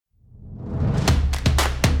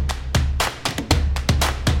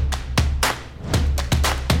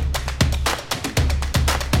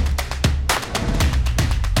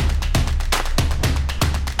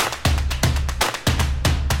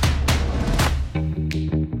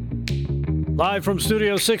Live from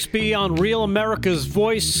Studio 6B on Real America's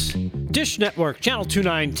Voice, Dish Network, Channel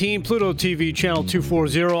 219, Pluto TV, Channel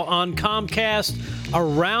 240, on Comcast,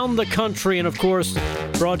 around the country, and of course,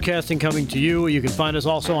 broadcasting coming to you. You can find us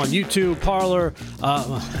also on YouTube, Parler.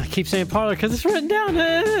 I keep saying Parler because it's written down.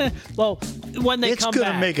 Well, when they come back. It's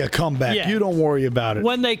going to make a comeback. Yeah. You don't worry about it.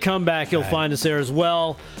 When they come back, you'll find us there as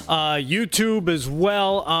well. YouTube as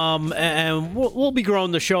well. And we'll be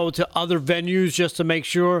growing the show to other venues just to make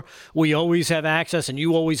sure we always have access and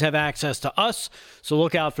you always have access to us. So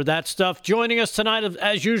look out for that stuff. Joining us tonight,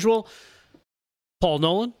 as usual, Paul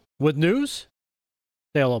Nolan with news.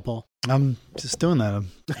 Say hello, Paul. I'm just doing that.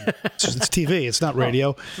 It's TV. It's not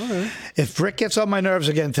radio. Oh, right. If Rick gets on my nerves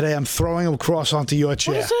again today, I'm throwing him across onto your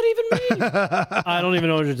chair. What does that even mean? I don't even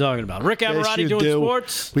know what you're talking about. Rick Averati doing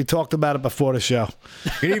sports. We talked about it before the show.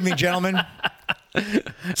 Good evening, gentlemen.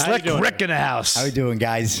 Slick Rick in the house. How you doing,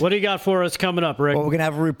 guys? What do you got for us coming up, Rick? Well, we're going to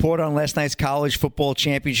have a report on last night's college football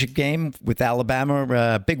championship game with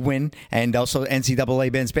Alabama, big win, and also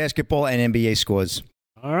NCAA men's basketball and NBA scores.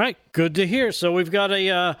 All right, good to hear. So we've got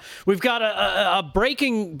a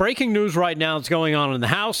breaking news right now that's going on in the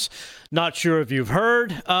House. Not sure if you've heard.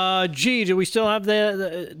 Do we still have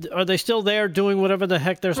are they still there doing whatever the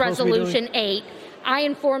heck they're supposed to be doing? Resolution 8. I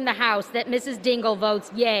inform the House that Mrs. Dingell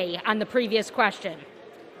votes yay on the previous question.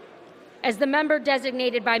 As the member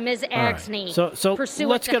designated by Ms. Axney. Right. So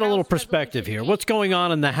let's get a little perspective here. What's going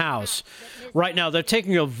on in the House right now? They're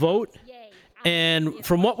taking a vote. And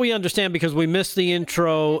from what we understand, because we missed the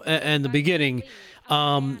intro and the beginning,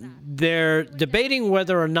 they're debating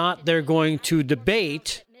whether or not they're going to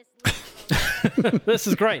debate. This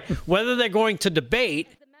is great. Whether they're going to debate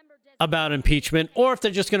about impeachment or if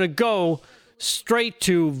they're just going to go straight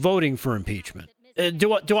to voting for impeachment.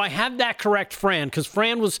 Do I have that correct, Fran? Because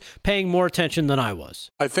Fran was paying more attention than I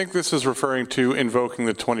was. I think this is referring to invoking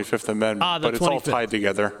the 25th Amendment, but it's all tied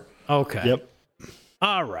together. Okay. Yep.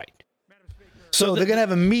 All right. So they're going to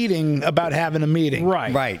have a meeting about having a meeting.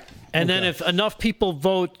 Right. And then if enough people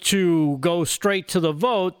vote to go straight to the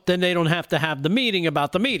vote, then they don't have to have the meeting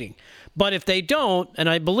about the meeting. But if they don't, and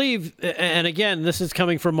I believe, and again, this is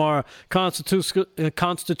coming from our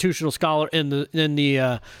constitutional scholar in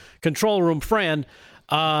the control room, Fran,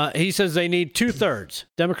 he says they need 2/3.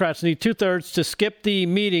 Democrats need 2/3 to skip the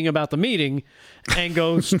meeting about the meeting and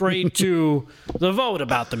go straight to the vote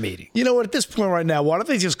about the meeting. You know what? At this point right now, why don't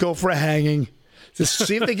they just go for a hanging? Just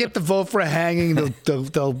see if they get the vote for a hanging.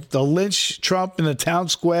 They'll lynch Trump in the town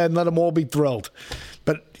square and let them all be thrilled.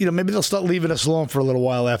 But maybe they'll start leaving us alone for a little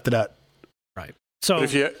while after that. Right. So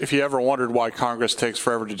but if you ever wondered why Congress takes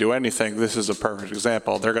forever to do anything, this is a perfect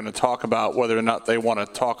example. They're going to talk about whether or not they want to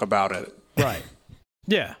talk about it. Right.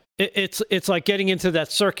 Yeah. It's like getting into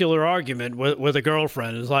that circular argument with a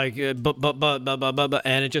girlfriend. It's like, but,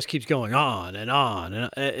 and it just keeps going on.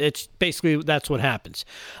 And it's basically, that's what happens.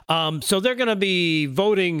 So they're going to be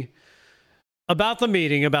voting about the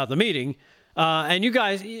meeting. And you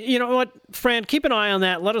guys, you know what, Fran, keep an eye on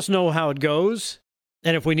that. Let us know how it goes.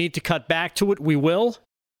 And if we need to cut back to it, we will.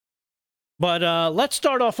 But let's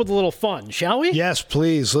start off with a little fun, shall we? Yes,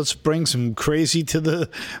 please. Let's bring some crazy to the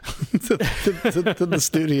to the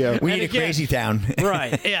studio. We need a crazy town.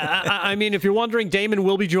 Right. Yeah. I mean, if you're wondering, Damon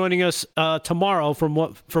will be joining us tomorrow. From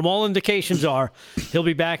all indications are, he'll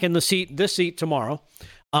be back in this seat tomorrow.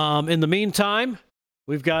 In the meantime,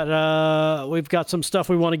 we've got some stuff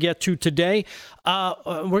we want to get to today.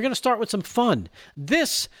 We're going to start with some fun.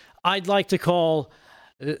 This I'd like to call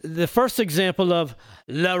the first example of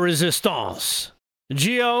La Resistance.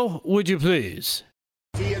 Gio, would you please?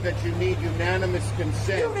 That you need unanimous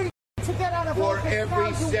consent for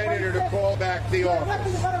every senator to call back the office.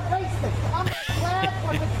 Nothing but a racist. I'm glad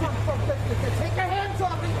when the Trump folks take your hands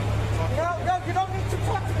off me. No, you don't need to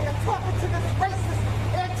talk to me. I'm talking to this racist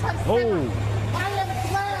anti-Semite. I am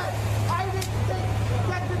glad I didn't think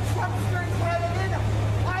that the Trumpsters had it in them.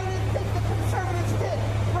 I didn't think the conservatives did.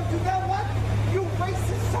 But you know what? You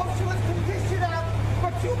racist socialists can dish it out,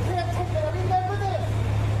 but you can't take it. Remember this.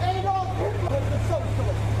 Adolf Hitler was a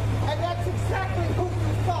socialist. And that's exactly who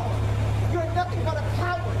you follow. You're nothing but a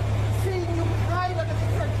coward. Seeing you hide under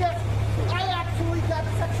the guest, I actually got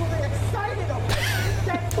sexually excited over it.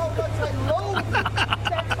 That's how much I loathe you.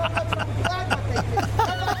 That's how much I'm glad that they did.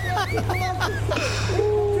 And I feel people else do.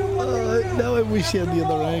 Now I wish you had the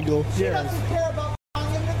other angle. She doesn't care about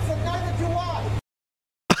monuments, and neither do I.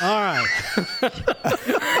 All right.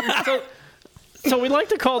 So we like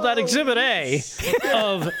to call that Exhibit A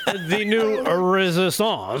of the new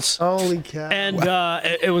Resistance. Holy cow. And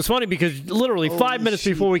it was funny because literally 5 minutes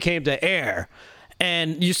before we came to air,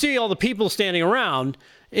 and you see all the people standing around,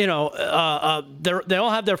 they all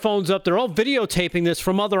have their phones up. They're all videotaping this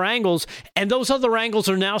from other angles, and those other angles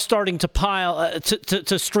are now starting to pile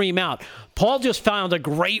to stream out. Paul just found a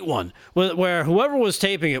great one where whoever was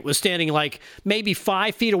taping it was standing like maybe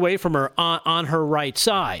 5 feet away from her on her right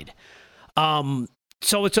side.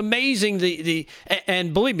 So it's amazing.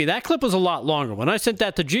 And believe me, that clip was a lot longer. When I sent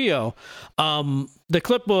that to Gio, the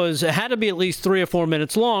clip had to be at least 3 or 4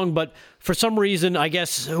 minutes long, but for some reason, I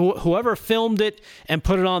guess whoever filmed it and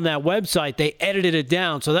put it on that website, they edited it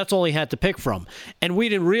down. So that's all he had to pick from. And we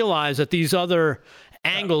didn't realize that these other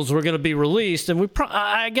angles were going to be released, and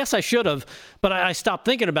I guess I should have, but I stopped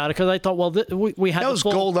thinking about it because I thought, well, we had that was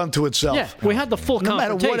gold unto itself. Yeah, we had the full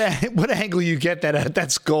confrontation. No matter what angle you get that at,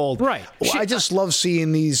 that's gold. Right. Well, I just love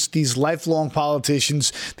seeing these lifelong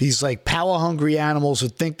politicians, these like power hungry animals who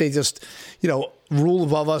think they just rule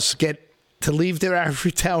above us, get to leave their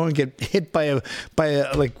ivory tower and get hit by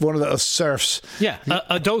like one of the serfs. Yeah,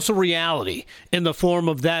 a dose of reality in the form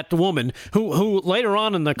of that woman who later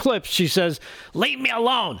on in the clip she says, "Leave me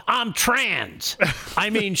alone. I'm trans." I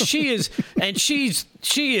mean, she is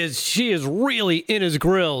really in his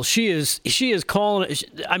grill. She is calling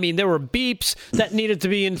it. I mean, there were beeps that needed to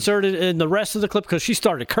be inserted in the rest of the clip because she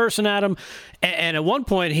started cursing at him. And at one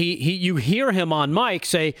point, you hear him on mic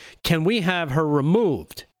say, "Can we have her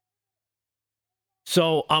removed?"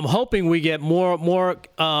 So I'm hoping we get more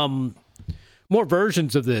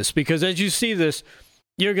versions of this, because as you see this,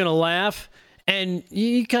 you're gonna laugh and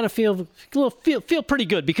you kind of feel pretty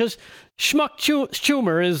good, because Schmuck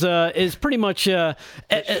Schumer is pretty much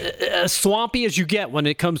as swampy as you get when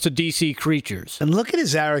it comes to DC creatures. And look at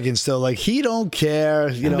his arrogance, though. Like, he don't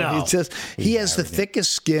care. No. He has the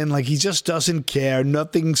thickest skin. Like, he just doesn't care.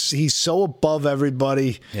 He's so above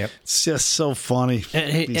everybody. Yep. It's just so funny.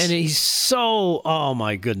 And he's so, oh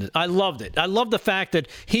my goodness. I loved it. I love the fact that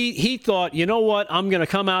he thought, you know what, I'm going to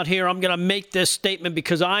come out here. I'm going to make this statement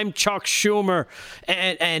because I'm Chuck Schumer.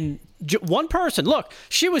 And one person, look,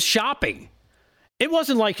 she was shopping. It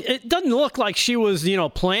doesn't look like she was,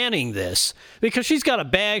 planning this, because she's got a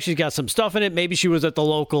bag. She's got some stuff in it. Maybe she was at the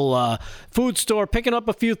local food store picking up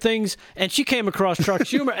a few things, and she came across Chuck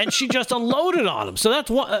Schumer, and she just unloaded on him. So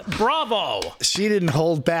that's bravo. She didn't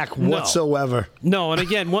hold back whatsoever. No, and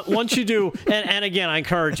again, once you do, and again, I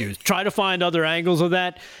encourage you, try to find other angles of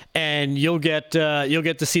that, and you'll get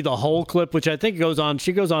to see the whole clip, which I think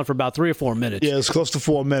she goes on for about 3 or 4 minutes. Yeah, it's close to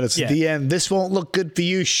 4 minutes. Yeah. At the end, this won't look good for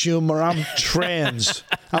you, Schumer. I'm trans.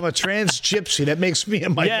 I'm a trans gypsy. That makes me a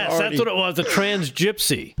minority. Yes, that's what it was, a trans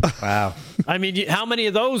gypsy. Wow. I mean, how many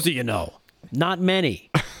of those do you know? Not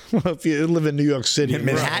many. Well, if you live in New York City, In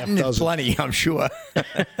Manhattan, there's plenty, I'm sure.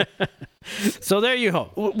 So there you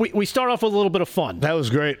go. We start off with a little bit of fun. That was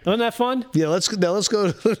great. Wasn't that fun? Yeah, let's go.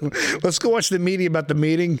 Let's go watch the meeting about the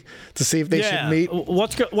meeting to see if they should meet.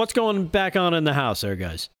 What's going back on in the house there,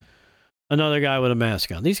 guys? Another guy with a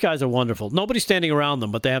mask on. These guys are wonderful. Nobody's standing around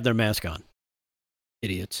them, but they have their mask on.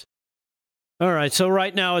 Idiots. All right, so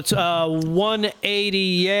right now it's 180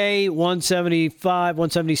 yay, 175,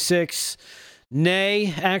 176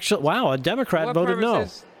 nay. Actually, wow, a Democrat voted no.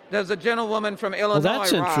 Does a gentlewoman from Illinois Well,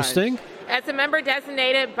 that's interesting. As a member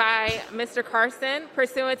designated by Mr. Carson,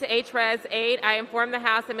 pursuant to HRES 8, I inform the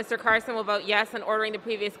House that Mr. Carson will vote yes on ordering the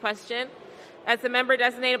previous question. As a member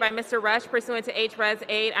designated by Mr. Rush, pursuant to HRES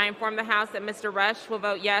 8, I inform the House that Mr. Rush will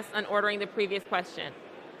vote yes on ordering the previous question.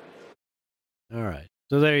 All right.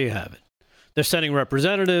 So there you have it. They're sending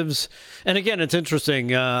representatives. And again, it's interesting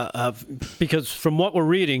because from what we're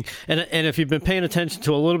reading, and if you've been paying attention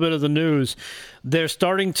to a little bit of the news, they're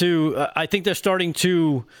starting to, I think they're starting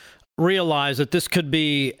to realize that this could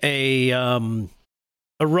be a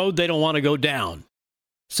road they don't want to go down.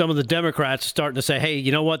 Some of the Democrats are starting to say, hey,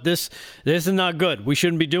 you know what? This is not good. We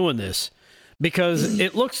shouldn't be doing this, because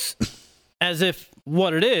it looks as if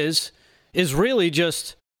what it is really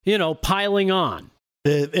just, piling on.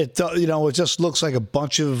 It just looks like a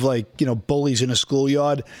bunch of bullies in a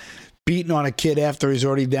schoolyard beating on a kid after he's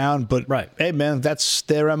already down. But right. Hey man, that's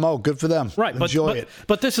their MO. Good for them. Right. Enjoy it.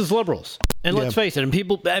 But this is liberals. And let's face it, and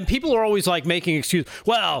people are always like making excuses.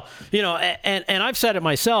 Well, and I've said it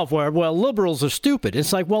myself where, liberals are stupid.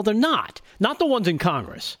 It's like, well, they're not. Not the ones in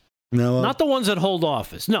Congress. No. Not the ones that hold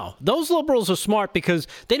office. No, those liberals are smart because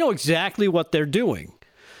they know exactly what they're doing.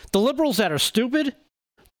 The liberals that are stupid,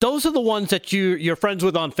 those are the ones that you're friends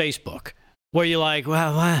with on Facebook, where you're like,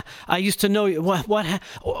 well, I used to know you,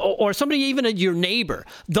 or somebody even your neighbor.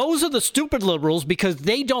 Those are the stupid liberals because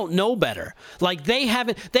they don't know better. Like they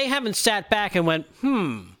haven't sat back and went,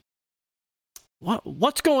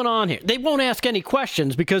 what's going on here? They won't ask any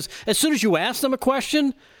questions because as soon as you ask them a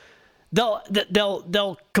question,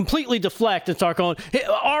 they'll completely deflect and start going, hey,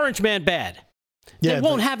 orange man bad. Yeah, they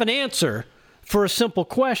won't have an answer for a simple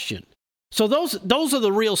question. So those are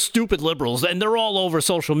the real stupid liberals, and they're all over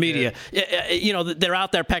social media. Yeah. They're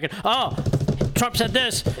out there packing, oh, Trump said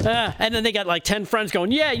this, and then they got like 10 friends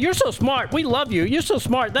going, yeah, you're so smart. We love you. You're so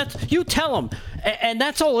smart. You tell them. And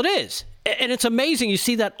that's all it is. And it's amazing. You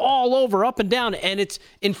see that all over, up and down, and it's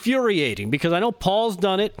infuriating because I know Paul's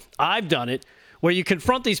done it. I've done it, where you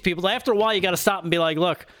confront these people. After a while, you got to stop and be like,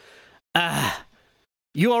 look,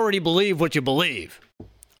 you already believe what you believe.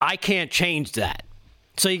 I can't change that.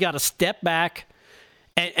 So you got to step back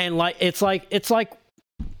and like it's like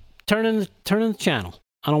turning the channel.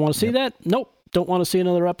 I don't want to see that. Nope. Don't want to see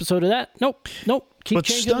another episode of that. Nope. Keep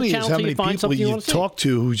changing the channel until you find something you want to see. Talk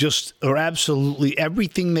to who just are absolutely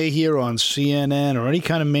everything they hear on CNN or any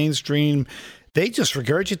kind of mainstream, they just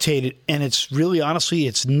regurgitate it, and it's really, honestly,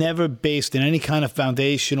 it's never based in any kind of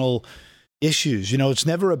foundational issues. It's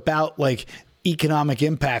never about like economic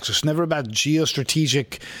impacts. It's never about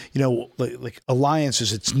geostrategic, like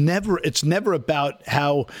alliances. It's never about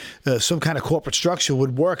how some kind of corporate structure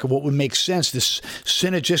would work and what would make sense. This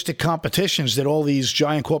synergistic competitions that all these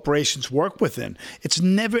giant corporations work within. It's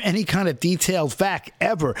never any kind of detailed fact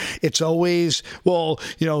ever. It's always, well,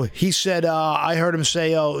 he said, I heard him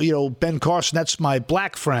say, Ben Carson, that's my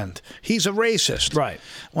black friend. He's a racist. Right.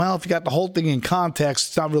 Well, if you got the whole thing in context,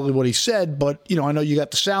 it's not really what he said, but, I know you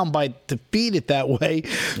got the soundbite to beat it that way.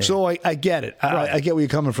 Yeah. So I get it. I get where you're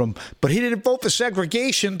coming from. But he didn't vote for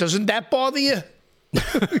segregation. Doesn't that bother you?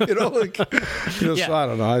 So I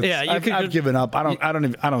don't know. I've given up. I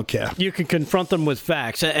don't care. You can confront them with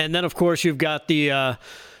facts. And then, of course, you've got the,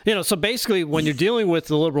 so basically when you're dealing with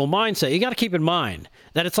the liberal mindset, you got to keep in mind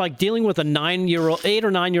that it's like dealing with a 8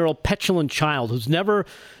 or 9-year-old petulant child who's never,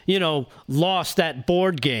 lost that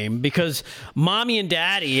board game because mommy and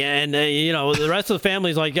daddy and, the rest of the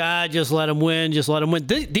family's like, just let them win. Just let them win.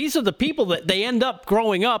 These are the people that they end up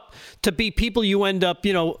growing up to be people you end up,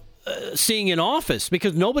 seeing in office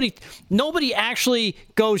because nobody actually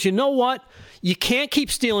goes, you know what? You can't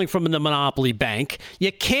keep stealing from the monopoly bank.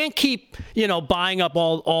 You can't keep, buying up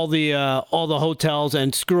all the hotels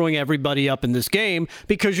and screwing everybody up in this game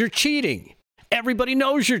because you're cheating. Everybody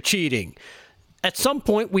knows you're cheating. At some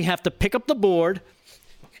point, we have to pick up the board,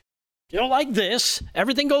 like this.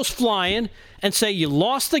 Everything goes flying, and say you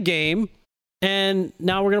lost the game, and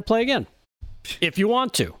now we're going to play again, if you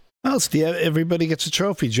want to. Well, it's everybody gets a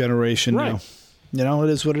trophy generation right now. It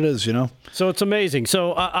is what it is, So it's amazing.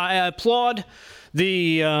 So I applaud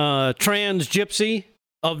the trans gypsy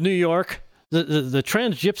of New York, the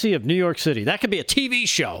trans gypsy of New York City. That could be a TV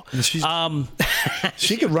show.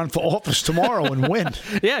 She could run for office tomorrow and win.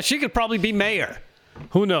 Yeah, she could probably be mayor.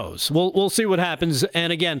 Who knows? We'll see what happens.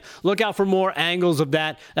 And again, look out for more angles of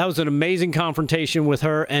that. That was an amazing confrontation with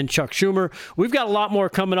her and Chuck Schumer. We've got a lot more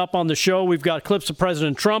coming up on the show. We've got clips of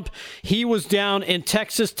President Trump. He was down in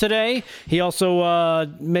Texas today. He also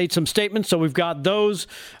made some statements, so we've got those.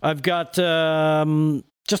 I've got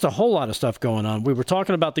just a whole lot of stuff going on. We were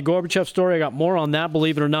talking about the Gorbachev story. I got more on that,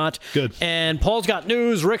 believe it or not. Good. And Paul's got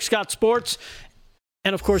news. Rick's got sports.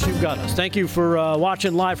 And, of course, you've got us. Thank you for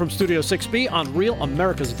watching live from Studio 6B on Real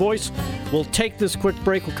America's Voice. We'll take this quick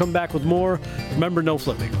break. We'll come back with more. Remember, no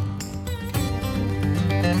flipping.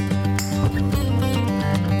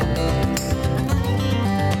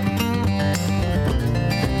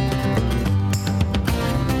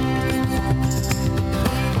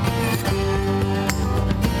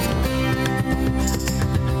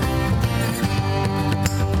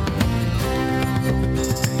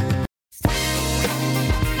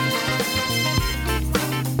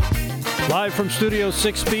 Live from Studio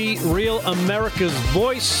 6B, Real America's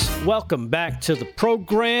Voice. Welcome back to the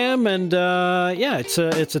program. And, it's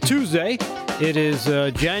a Tuesday. It is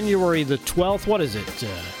January the 12th. What is it?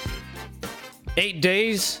 8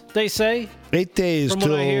 days, they say? 8 days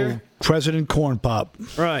till President Corn Pop.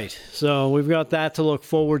 Right. So we've got that to look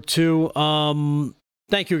forward to.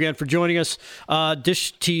 Thank you again for joining us.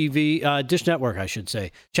 Dish TV, Dish Network, I should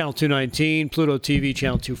say. Channel 219, Pluto TV,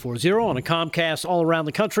 Channel 240 on a Comcast all around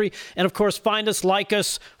the country. And, of course, find us, like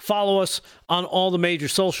us, follow us on all the major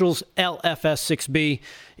socials. LFS6B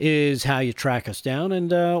is how you track us down,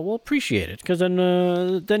 and we'll appreciate it because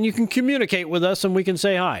then you can communicate with us and we can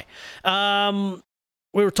say hi.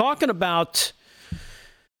 We were talking about...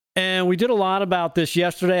 And we did a lot about this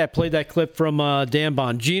yesterday. I played that clip from Dan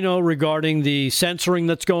Bongino regarding the censoring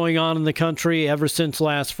that's going on in the country ever since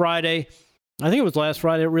last Friday. I think it was last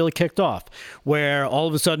Friday it really kicked off, where all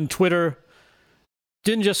of a sudden Twitter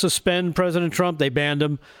didn't just suspend President Trump, they banned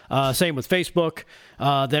him. Same with Facebook.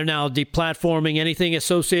 They're now deplatforming anything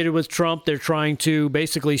associated with Trump. They're trying to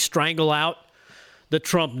basically strangle out the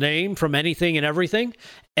Trump name from anything and everything.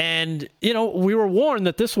 And, we were warned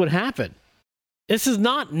that this would happen. This is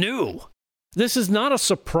not new. This is not a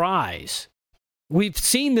surprise. We've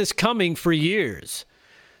seen this coming for years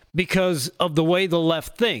because of the way the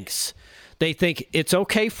left thinks. They think it's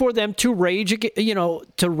okay for them to rage,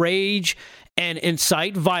 and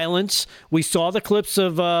incite violence. We saw the clips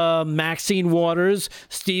of Maxine Waters,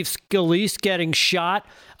 Steve Scalise getting shot.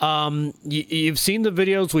 You've seen the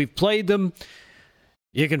videos. We've played them.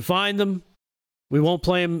 You can find them. We won't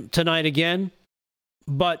play them tonight again.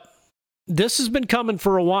 But this has been coming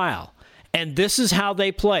for a while. And this is how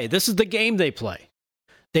they play. This is the game they play.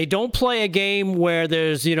 They don't play a game where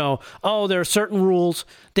there's, there are certain rules.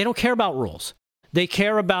 They don't care about rules. They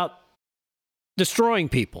care about destroying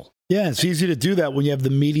people. Yeah, it's easy to do that when you have the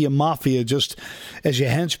media mafia just as your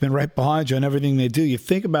henchmen right behind you on everything they do. You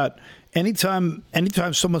think about anytime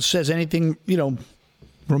someone says anything,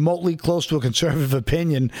 remotely close to a conservative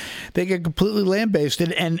opinion, they get completely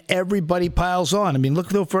lambasted and everybody piles on. I mean,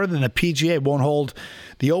 look no further than the PGA won't hold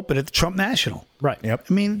the Open at the Trump National. Right. Yep.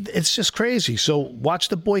 I mean, it's just crazy. So watch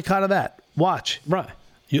the boycott of that. Watch. Right.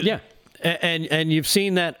 Yeah. And you've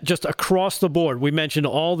seen that just across the board. We mentioned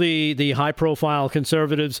all the high-profile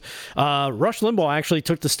conservatives. Rush Limbaugh actually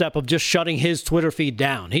took the step of just shutting his Twitter feed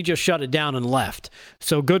down. He just shut it down and left.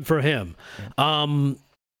 So good for him.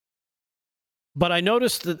 But I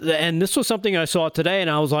noticed, and this was something I saw today, and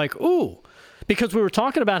I was like, ooh, because we were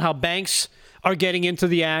talking about how banks are getting into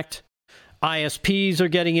the act. ISPs are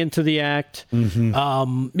getting into the act.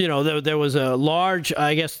 Mm-hmm. There was a large,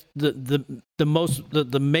 I guess,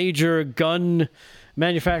 the major gun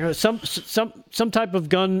manufacturer, some type of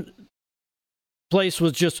gun place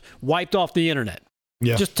was just wiped off the internet.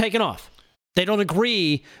 Yeah. Just taken off. They don't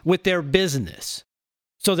agree with their business.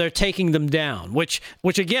 So they're taking them down, which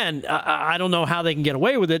again, I don't know how they can get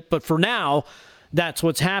away with it, but for now, that's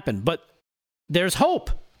what's happened. But there's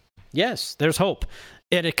hope. Yes, there's hope.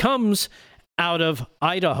 And it comes out of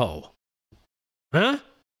Idaho. Huh?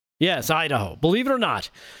 Yes, Idaho. Believe it or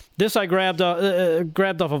not. This I grabbed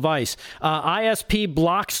off of Vice. ISP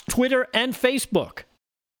blocks Twitter and Facebook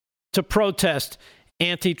to protest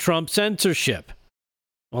anti-Trump censorship.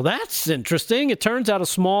 Well, that's interesting. It turns out a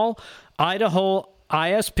small Idaho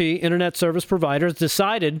ISP, Internet Service Providers,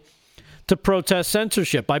 decided to protest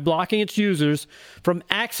censorship by blocking its users from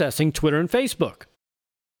accessing Twitter and Facebook.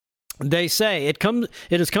 They say it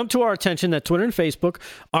has come to our attention that Twitter and Facebook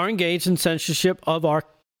are engaged in censorship of our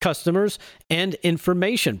customers and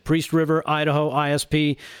information. Priest River, Idaho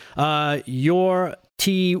ISP, your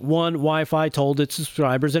T1 Wi-Fi told its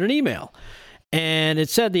subscribers in an email. And it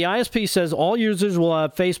said the ISP says all users will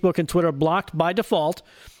have Facebook and Twitter blocked by default,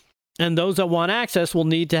 and those that want access will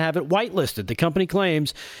need to have it whitelisted. The company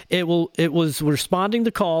claims it was responding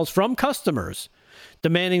to calls from customers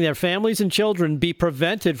demanding their families and children be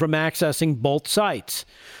prevented from accessing both sites.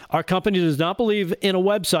 Our company does not believe in a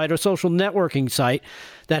website or social networking site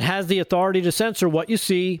that has the authority to censor what you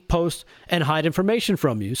see, post, and hide information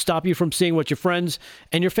from you, stop you from seeing what your friends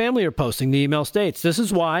and your family are posting, the email states. This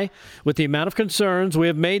is why, with the amount of concerns, we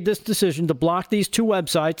have made this decision to block these two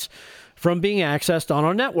websites from being accessed on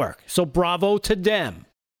our network. So bravo to them,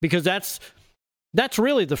 because that's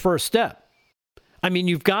really the first step. I mean,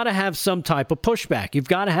 you've got to have some type of pushback. You've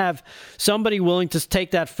got to have somebody willing to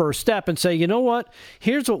take that first step and say, you know what?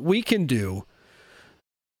 Here's what we can do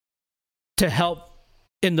to help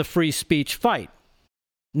in the free speech fight.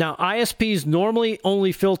 Now, ISPs normally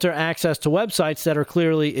only filter access to websites that are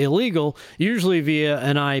clearly illegal, usually via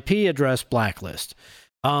an IP address blacklist.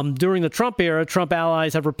 During the Trump era, Trump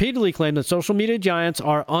allies have repeatedly claimed that social media giants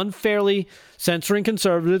are unfairly censoring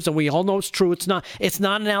conservatives, and we all know it's true. It's not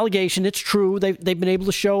an allegation. It's true. They've been able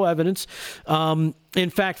to show evidence. In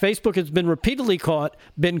fact, Facebook has been repeatedly caught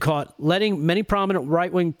letting many prominent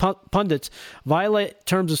right-wing pundits violate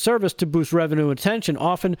terms of service to boost revenue and attention,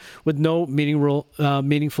 often with no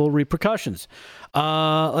meaningful repercussions.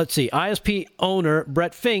 Let's see. ISP owner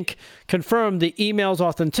Brett Fink confirmed the email's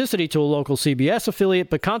authenticity to a local CBS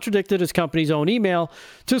affiliate, but contradicted his company's own email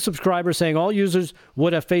to subscribers, saying all users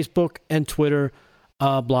would have Facebook and Twitter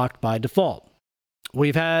blocked by default.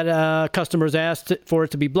 We've had customers ask for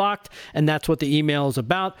it to be blocked, and that's what the email is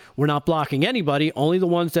about. We're not blocking anybody, only the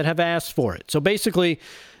ones that have asked for it. So basically,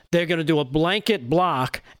 they're going to do a blanket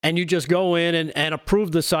block, and you just go in and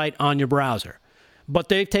approve the site on your browser. But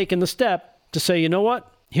they've taken the step to say, you know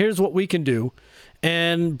what? Here's what we can do.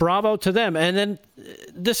 And bravo to them. And then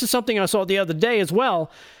this is something I saw the other day as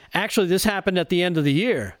well. Actually, this happened at the end of the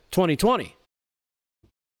year, 2020.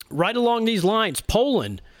 Right along these lines,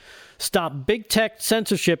 Poland stopped big tech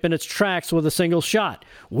censorship in its tracks with a single shot.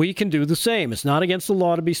 We can do the same. It's not against the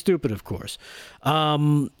law to be stupid, of course.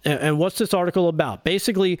 And what's this article about?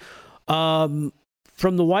 Basically, from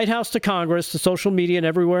the White House to Congress to social media and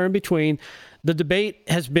everywhere in between, the debate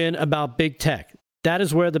has been about big tech. That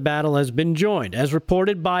is where the battle has been joined. As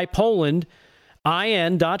reported by PolandIN.com,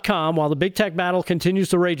 while the big tech battle continues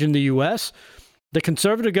to rage in the U.S., the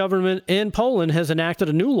conservative government in Poland has enacted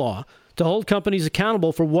a new law to hold companies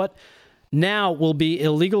accountable for what now will be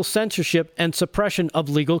illegal censorship and suppression of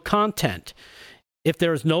legal content. If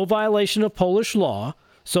there is no violation of Polish law,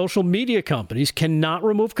 social media companies cannot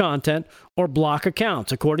remove content or block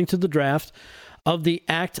accounts, according to the draft of the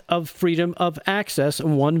Act of Freedom of Access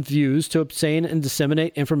and one views to obtain and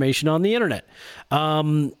disseminate information on the internet.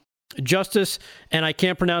 Justice, and I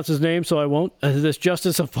can't pronounce his name, so I won't. This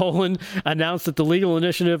Justice of Poland announced that the legal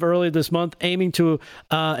initiative earlier this month aiming to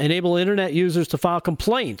enable internet users to file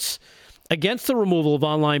complaints against the removal of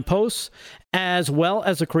online posts, as well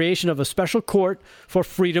as the creation of a special court for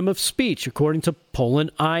freedom of speech, according to Poland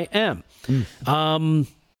IM.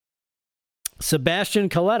 Sebastian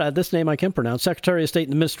Kaleta, this name I can pronounce, Secretary of State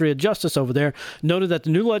in the Ministry of Justice over there, noted that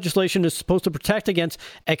the new legislation is supposed to protect against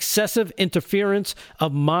excessive interference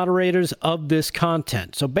of moderators of this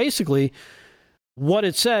content. So basically, what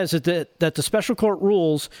it says is that the special court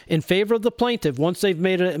rules in favor of the plaintiff, once they've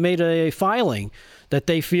made a filing that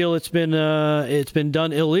they feel it's been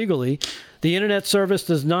done illegally, the internet service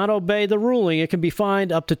does not obey the ruling. It can be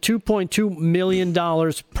fined up to $2.2 million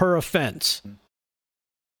per offense.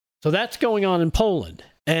 So that's going on in Poland.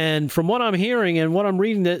 And from what I'm hearing and what I'm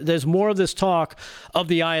reading, there's more of this talk of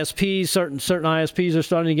the ISPs. Certain ISPs are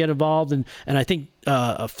starting to get involved. And I think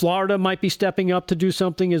Florida might be stepping up to do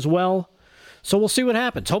something as well. So we'll see what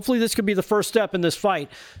happens. Hopefully this could be the first step in this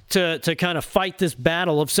fight to kind of fight this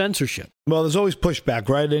battle of censorship. Well, there's always pushback,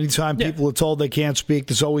 right? Anytime people are told they can't speak,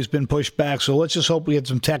 there's always been pushback. So let's just hope we get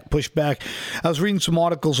some tech pushback. I was reading some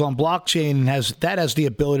articles on blockchain, and that has the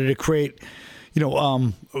ability to create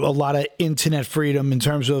a lot of internet freedom in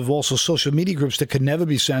terms of also social media groups that could never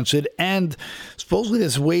be censored. And supposedly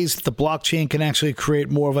there's ways that the blockchain can actually create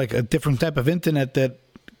more of like a different type of internet that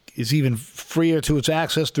is even freer to its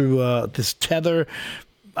access through this Tether.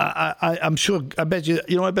 I'm sure, I bet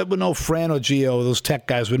we know Fran or Gio, those tech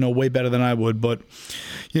guys would know way better than I would. But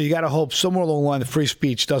you got to hope somewhere along the line the free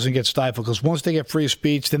speech doesn't get stifled, because once they get free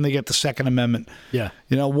speech, then they get the Second Amendment. Yeah.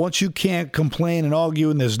 Once you can't complain and argue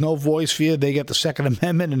and there's no voice for you, they get the Second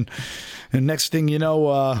Amendment. And next thing you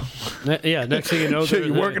know, next thing you know,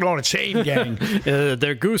 you're working on a chain gang.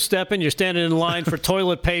 They're goose stepping. You're standing in line for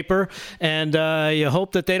toilet paper, and you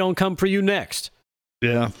hope that they don't come for you next.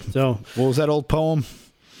 Yeah. So what was that old poem?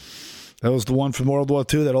 That was the one from World War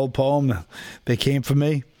II, that old poem, They Came For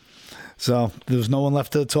Me. So there was no one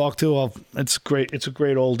left to talk to. Well, it's great. It's a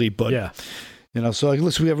great oldie, but yeah. So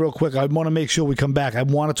listen, we have real quick. I want to make sure we come back. I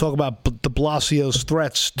want to talk about de Blasio's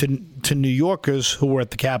threats to New Yorkers who were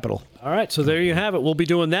at the Capitol. All right, so there you have it. We'll be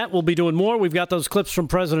doing that. We'll be doing more. We've got those clips from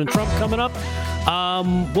President Trump coming up.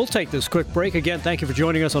 We'll take this quick break. Again, thank you for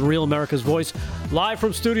joining us on Real America's Voice, live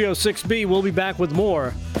from Studio 6B. We'll be back with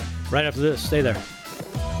more right after this. Stay there.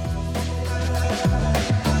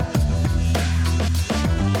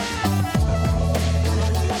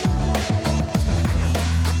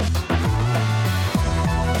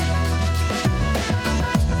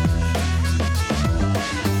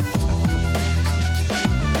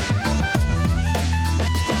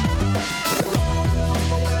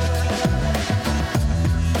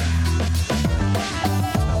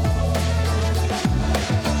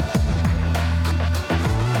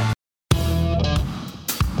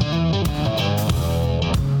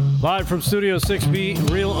 Live from Studio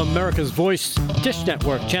 6B, Real America's Voice, Dish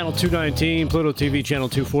Network, Channel 219, Pluto TV, Channel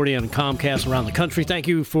 240, and Comcast around the country. Thank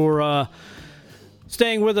you for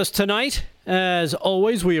staying with us tonight. As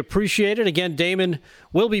always, we appreciate it. Again, Damon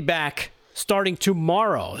will be back starting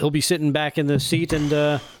tomorrow. He'll be sitting back in the seat,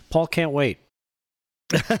 and Paul can't wait.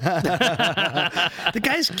 The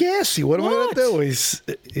guy's gassy. What am I going to do?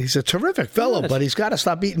 He's a terrific fellow, but he's got to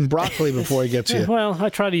stop eating broccoli before he gets here. Well, I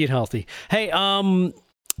try to eat healthy. Hey,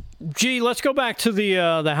 Gee, let's go back to the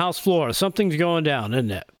House floor. Something's going down,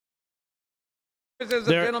 isn't it? There's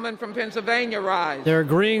a gentleman from Pennsylvania rise. They're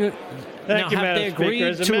agreeing. Thank you, Madam Speaker.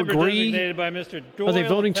 As a member designated by Mr. Doyle, are they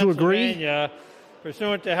voting to agree?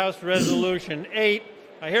 Pursuant to House Resolution 8,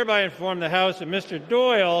 I hereby inform the House that Mr.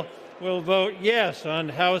 Doyle will vote yes on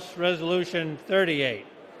House Resolution 38.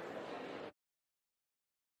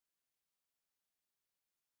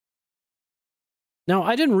 Now,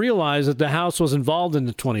 I didn't realize that the House was involved in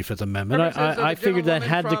the 25th Amendment. I figured that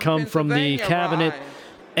had to come from the cabinet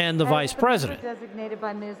and the vice president. Designated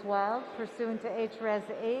by Ms. Wild, pursuant to H.Res.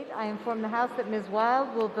 8, I inform the House that Ms.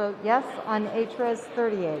 Wild will vote yes on H.Res.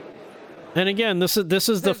 38. And again, this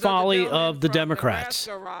is the folly of the Democrats.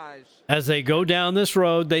 As they go down this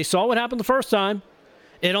road, they saw what happened the first time.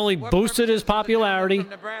 It only boosted his popularity,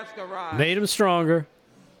 made him stronger.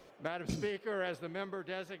 Madam Speaker, as the member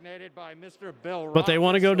designated by Mr. Bill But they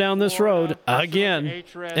want to go down this road again.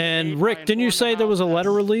 And Rick, didn't you say there was a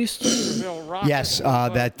letter released? Yes,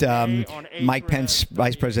 that Mike Pence,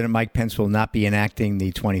 Vice President Mike Pence, will not be enacting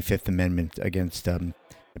the 25th Amendment against the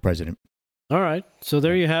president. All right, so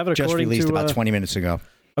there you have it. Just released about 20 minutes ago.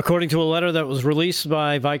 According to a letter that was released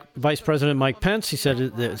by Vice President Mike Pence, he said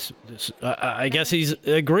this, I guess he's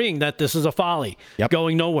agreeing that this is a folly,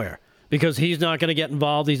 going nowhere, because he's not going to get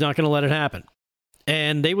involved. He's not going to let it happen.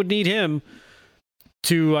 And they would need him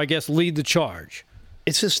to, I guess, lead the charge.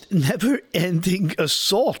 It's just never-ending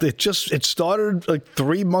assault. It started like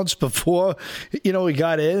 3 months before, he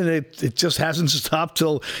got in, and it just hasn't stopped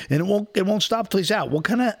till, and it won't stop till he's out. What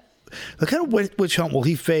kind of witch hunt will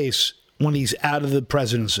he face when he's out of the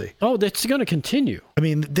presidency? Oh, that's going to continue. I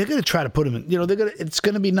mean, they're going to try to put him in. It's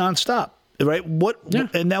going to be nonstop, right?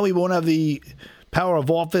 And now he won't have the power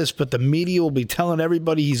of office, but the media will be telling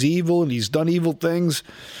everybody he's evil and he's done evil things.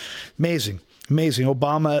 Amazing.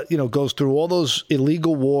 Obama, goes through all those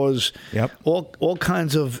illegal wars, all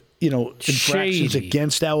kinds of, infractions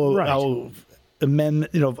against our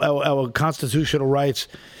amendment, our constitutional rights.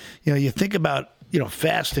 You think about,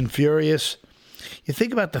 Fast and Furious. You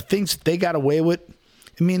think about the things that they got away with.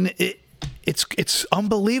 I mean, it's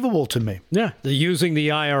unbelievable to me. Yeah, they're using the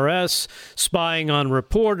IRS, spying on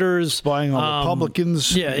reporters, spying on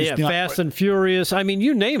Republicans. Yeah, Fast and Furious. I mean,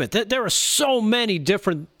 you name it. There are so many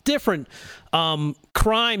different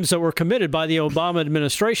crimes that were committed by the Obama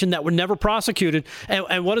administration that were never prosecuted.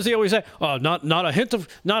 And what does he always say? Oh, not a hint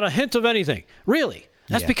of anything. Really?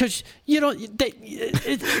 That's because you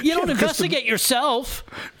don't investigate yourself.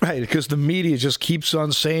 Right, because the media just keeps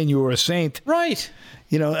on saying you were a saint. Right.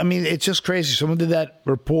 It's just crazy. Someone did that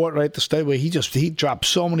report, right, the study where he dropped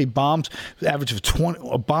so many bombs, average of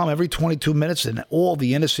a bomb every 22 minutes, and all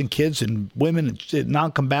the innocent kids and women and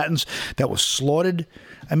non-combatants that were slaughtered.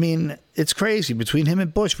 I mean, it's crazy. Between him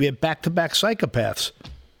and Bush, we had back-to-back psychopaths.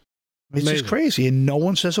 It's just crazy, and no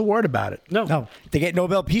one says a word about it. No. They get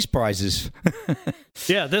Nobel Peace Prizes.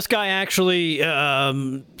 Yeah, this guy actually,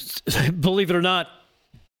 believe it or not,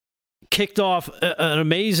 kicked off an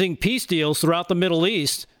amazing peace deals throughout the Middle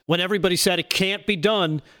East when everybody said it can't be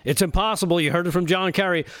done. It's impossible. You heard it from John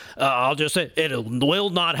Kerry. I'll just say it will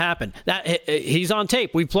not happen. He's on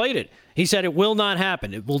tape. We played it. He said it will not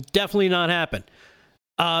happen. It will definitely not happen.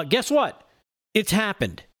 Guess what? It's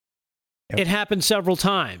happened. It happened several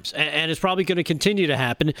times, and it's probably going to continue to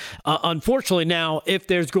happen. Unfortunately, now, if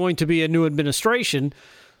there's going to be a new administration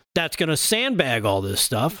that's going to sandbag all this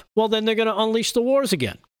stuff, well, then they're going to unleash the wars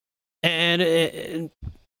again. And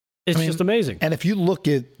it's just amazing. And if you look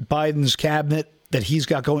at Biden's cabinet that he's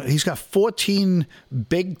got going, he's got 14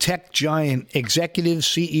 big tech giant executive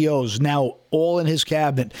CEOs now all in his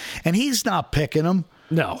cabinet, and he's not picking them.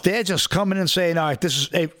 No. They're just coming and saying, all right, this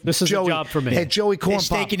is Joey, a job for me. Hey, Joey Corn Pop.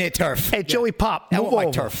 They're staking their turf. Hey, Joey Pop, move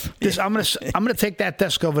over. Turf. I'm gonna take that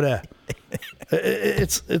desk over there.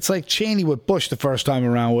 It's like Cheney with Bush the first time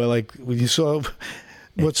around, where like when you saw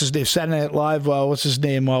what's his name, Saturday Night Live, what's his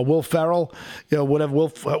name, Will Ferrell, whatever.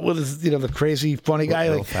 What is the crazy funny guy?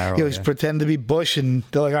 Will Ferrell, he's pretending to be Bush, and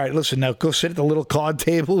they're like, all right, listen, now go sit at the little card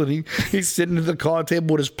table, and he's sitting at the card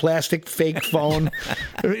table with his plastic fake phone.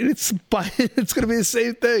 I mean, it's going to be the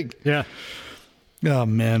same thing. Yeah. Oh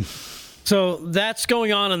man. So that's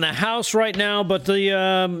going on in the House right now, but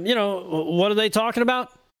the what are they talking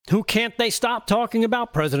about? Who can't they stop talking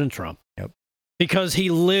about? President Trump. Because he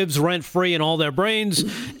lives rent-free in all their brains,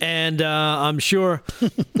 and I'm sure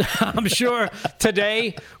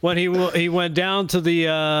today when he went down to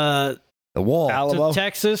the wall to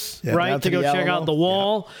Texas, right, to go check out the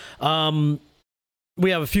wall. Yeah. We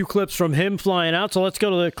have a few clips from him flying out, so let's go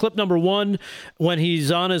to the clip number 1 when he's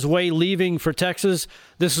on his way leaving for Texas.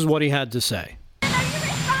 This is what he had to say.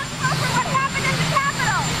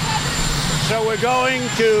 So we're going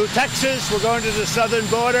to Texas. We're going to the southern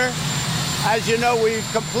border. As you know, we've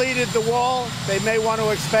completed the wall. They may want to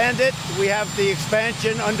expand it. We have the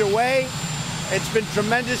expansion underway. It's been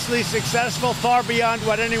tremendously successful, far beyond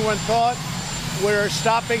what anyone thought. We're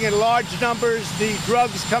stopping in large numbers the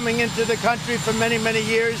drugs coming into the country for many, many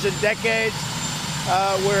years and decades.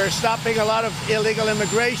 We're stopping a lot of illegal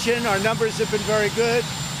immigration. Our numbers have been very good.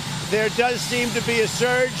 There does seem to be a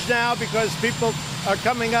surge now because people are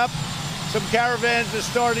coming up. Some caravans are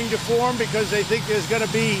starting to form because they think there's going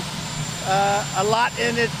to be a lot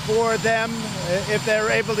in it for them if they're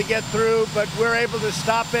able to get through, but we're able to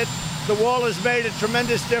stop it. The wall has made a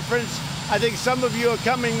tremendous difference. I think some of you are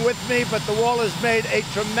coming with me, but the wall has made a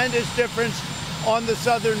tremendous difference on the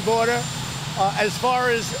southern border. As far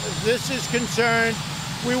as this is concerned,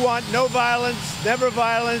 we want no violence, never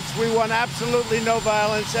violence. We want absolutely no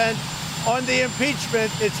violence. And on the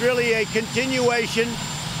impeachment, it's really a continuation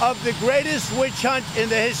of the greatest witch hunt in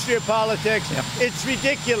the history of politics. Yep. It's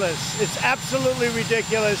ridiculous. It's absolutely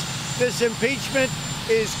ridiculous. This impeachment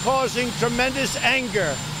is causing tremendous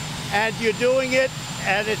anger, and you're doing it,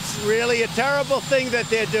 and it's really a terrible thing that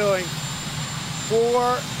they're doing.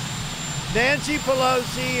 For Nancy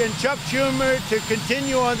Pelosi and Chuck Schumer to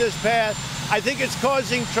continue on this path, I think it's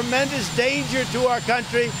causing tremendous danger to our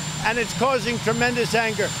country, and it's causing tremendous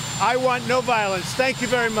anger. I want no violence. Thank you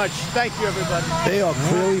very much. Thank you, everybody. They are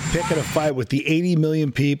clearly picking a fight with the 80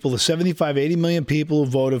 million people, the 75, 80 million people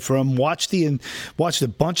who voted for him. Watched a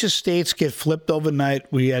bunch of states get flipped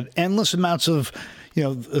overnight. We had endless amounts of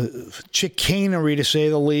chicanery, to say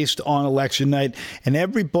the least, on election night. And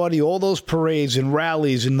everybody, all those parades and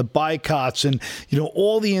rallies and the boycotts and,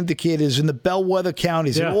 all the indicators in the bellwether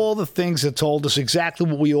counties and all the things that told us exactly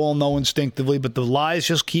what we all know instinctively, but the lies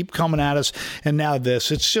just keep coming at us. And now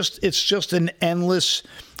this. It's just an endless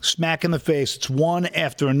smack in the face. It's one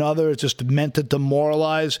after another. It's just meant to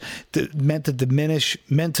demoralize, meant to diminish,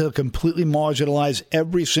 meant to completely marginalize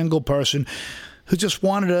every single person who just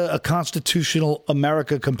wanted a constitutional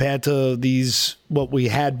America compared to what we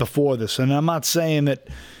had before this. And I'm not saying that,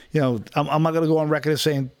 I'm not going to go on record as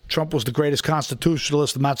saying Trump was the greatest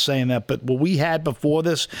constitutionalist. I'm not saying that. But what we had before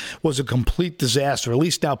this was a complete disaster. At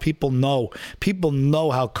least now people know. People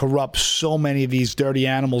know how corrupt so many of these dirty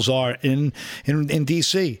animals are in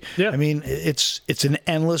D.C. Yeah. I mean, it's an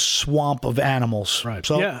endless swamp of animals. Right.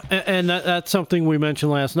 So, yeah, and that's something we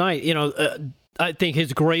mentioned last night. I think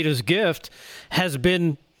his greatest gift has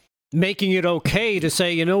been making it okay to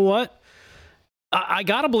say, you know what? I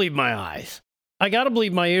got to believe my eyes. I got to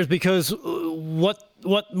believe my ears, because what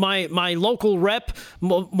my local rep,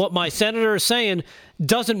 what my senator is saying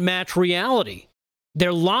doesn't match reality.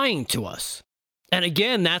 They're lying to us. And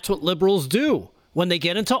again, that's what liberals do. When they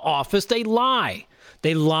get into office, they lie.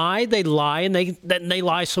 They lie, and then they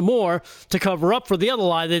lie some more to cover up for the other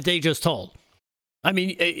lie that they just told. I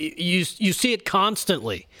mean, you see it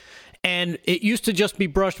constantly. And it used to just be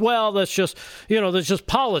brushed, well, that's just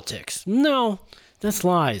politics. No, that's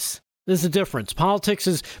lies. There's a difference. Politics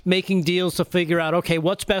is making deals to figure out, okay,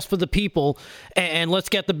 what's best for the people, and let's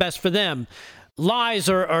get the best for them. Lies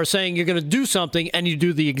are saying you're going to do something, and you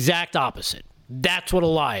do the exact opposite. That's what a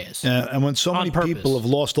lie is. And when so many people have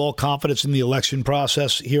lost all confidence in the election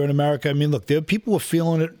process here in America, I mean, look, people were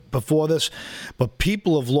feeling it before this, but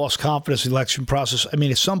people have lost confidence in the election process. I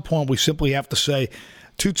mean, at some point, we simply have to say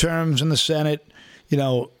 2 terms in the Senate,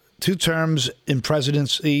 2 terms in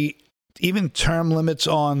presidency, even term limits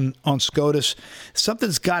on SCOTUS.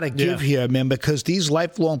 Something's got to give here, man, because these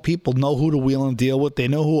lifelong people know who to wheel and deal with. They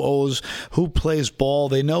know who plays ball.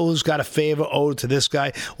 They know who's got a favor owed to this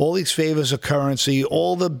guy. All these favors are currency.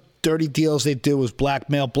 All the dirty deals they do is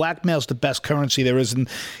blackmail. Blackmail's the best currency there is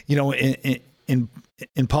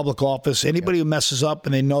in public office. Anybody who messes up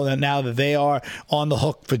and they know that now that they are on the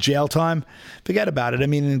hook for jail time, forget about it. I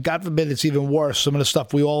mean, God forbid it's even worse. Some of the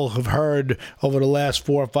stuff we all have heard over the last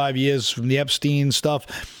 4 or 5 years from the Epstein stuff,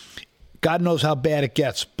 God knows how bad it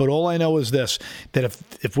gets. But all I know is this, that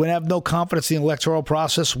if we have no confidence in the electoral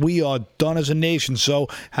process, we are done as a nation. So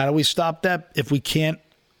how do we stop that? If we can't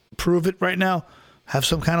prove it right now, have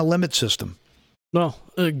some kind of limit system. Well,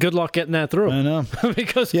 good luck getting that through. I know.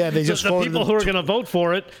 Because they just the people who are going to vote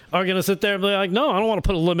for it are going to sit there and be like, no, I don't want to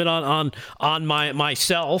put a limit on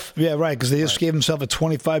myself. Yeah, right, because they just gave themselves a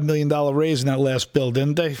 $25 million raise in that last bill,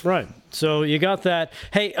 didn't they? Right. So you got that.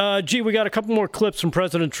 Hey, we got a couple more clips from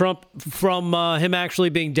President Trump from him actually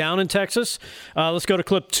being down in Texas. Let's go to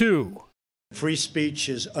clip 2. Free speech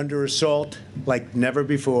is under assault like never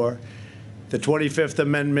before. The 25th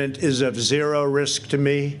Amendment is of zero risk to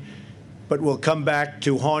me, but will come back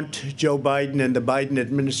to haunt Joe Biden and the Biden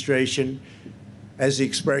administration. As the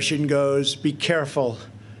expression goes, be careful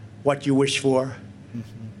what you wish for.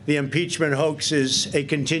 The impeachment hoax is a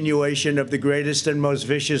continuation of the greatest and most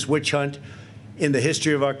vicious witch hunt in the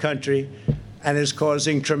history of our country, and is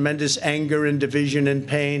causing tremendous anger and division and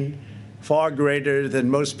pain, far greater than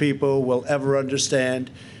most people will ever understand,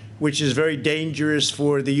 which is very dangerous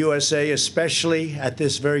for the USA, especially at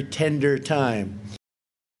this very tender time.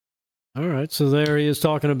 All right, so there he is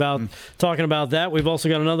talking about that. We've also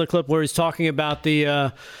got another clip where he's talking about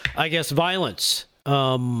the, violence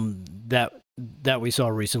that we saw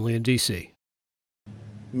recently in D.C.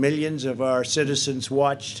 Millions of our citizens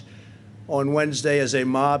watched on Wednesday as a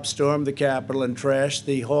mob stormed the Capitol and trashed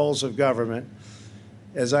the halls of government.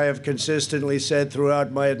 As I have consistently said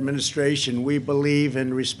throughout my administration, we believe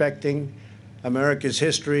in respecting America's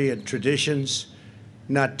history and traditions,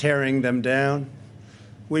 not tearing them down.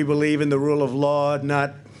 We believe in the rule of law,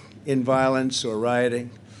 not in violence or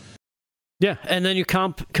rioting. Yeah, and then you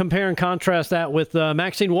compare and contrast that with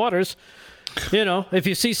Maxine Waters. You know, if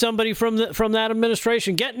you see somebody from that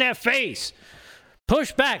administration, get in their face,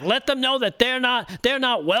 push back, let them know that they're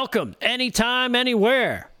not welcome anytime,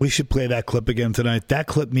 anywhere. We should play that clip again tonight. That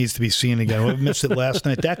clip needs to be seen again. We missed it last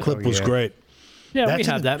night. That clip was great. Yeah, we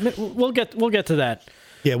have that. We'll get to that.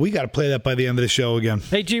 Yeah, we got to play that by the end of the show again.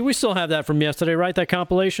 Hey, G, we still have that from yesterday, right? That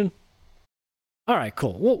compilation? All right,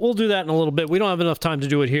 cool. We'll do that in a little bit. We don't have enough time to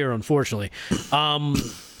do it here, unfortunately.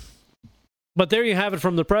 But there you have it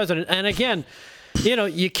from the president. And again, you know,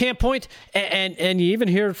 you can't point, and you even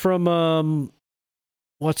hear it from,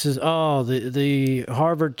 the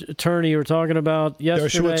Harvard attorney you were talking about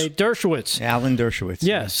yesterday. Dershowitz. Alan Dershowitz.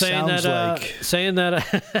 Yeah, saying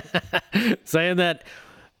that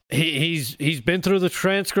he's been through the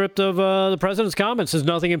transcript of the president's comments. There's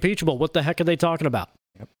nothing impeachable. What the heck are they talking about?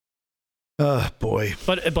 Yep. Boy.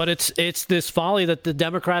 But it's this folly that the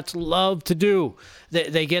Democrats love to do.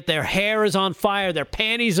 They get their hair is on fire. Their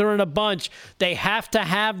panties are in a bunch. They have to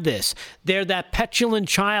have this. They're that petulant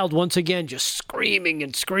child, once again, just screaming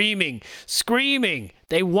and screaming.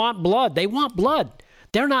 They want blood.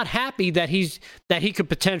 They're not happy that he could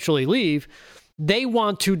potentially leave. They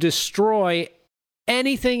want to destroy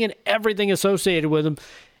anything and everything associated with him.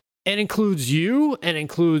 It includes you, and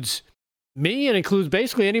includes me, and includes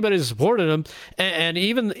basically anybody that supported him, and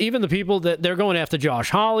even the people that they're going after.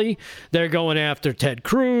 Josh Hawley, they're going after Ted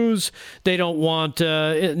Cruz. They don't want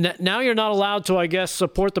now you're not allowed to, I guess,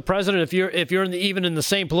 support the president if you're even in the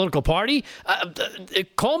same political party.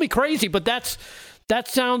 Call me crazy, but that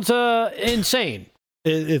sounds insane.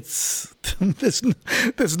 There's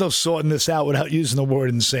no sorting this out without using the word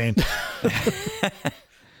insane.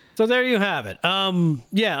 So there you have it.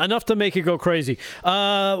 Enough to make it go crazy.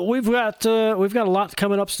 We've got a lot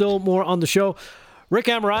coming up still, more on the show. Rick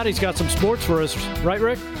Amorati's got some sports for us, right,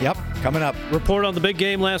 Rick? Yep, coming up. Report on the big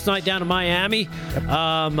game last night down in Miami. Yep.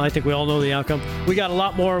 I think we all know the outcome. We got a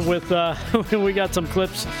lot more with we got some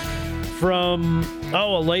clips from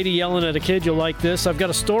a lady yelling at a kid. You'll like this. I've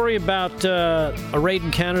got a story about a raid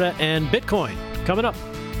in Canada and Bitcoin coming up.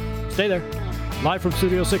 Stay there. Live from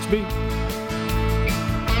Studio 6B.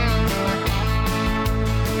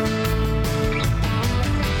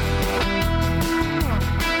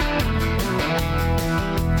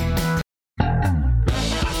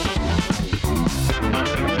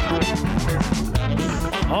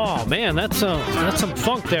 Oh man, that's some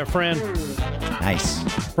funk there, Fran. Nice.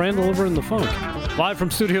 Fran delivering the funk. Live from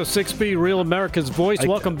Studio 6B, Real America's Voice.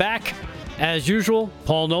 Welcome back. As usual,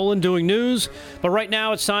 Paul Nolan doing news. But right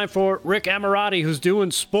now it's time for Rick Amorati, who's doing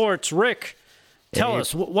sports. Rick, tell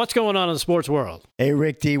us, what's going on in the sports world? Hey,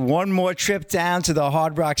 Rick D, one more trip down to the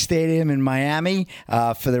Hard Rock Stadium in Miami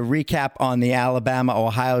for the recap on the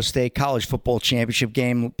Alabama-Ohio State College Football Championship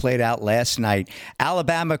game played out last night.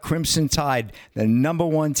 Alabama Crimson Tide, the number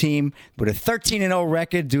one team with a 13-0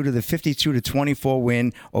 record due to the 52-24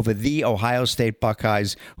 win over the Ohio State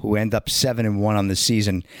Buckeyes, who end up 7-1 on the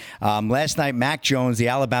season. Last night, Mac Jones, the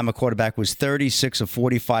Alabama quarterback, was 36 of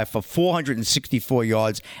 45 for 464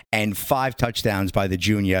 yards and 5 touchdowns by the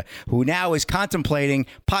junior, who now is contemplating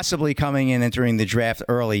possibly coming and entering the draft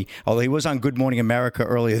early, although he was on Good Morning America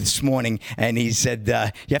earlier this morning, and he said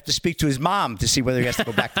you have to speak to his mom to see whether he has to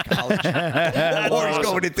go back to college or he's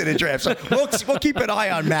going into the draft. So we'll keep an eye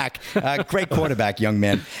on Mac. Great quarterback, young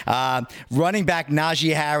man. Running back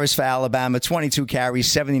Najee Harris for Alabama, 22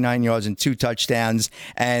 carries, 79 yards, and 2 touchdowns.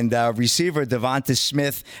 And receiver Devonta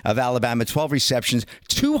Smith of Alabama, 12 receptions,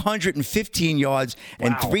 215 yards,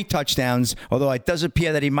 and 3 touchdowns, although it does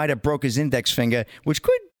appear that he might have broke his index finger, which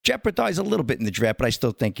could jeopardize a little bit in the draft, but I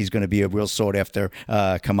still think he's going to be a real sought-after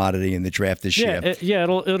commodity in the draft this year.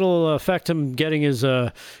 It'll affect him getting his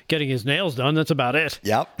nails done. That's about it.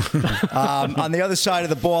 Yep. On the other side of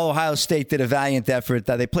the ball, Ohio State did a valiant effort.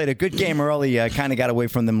 They played a good game early, kind of got away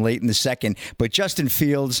from them late in the second, but Justin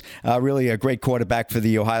Fields, really a great quarterback for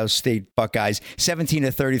the Ohio State Buckeyes, 17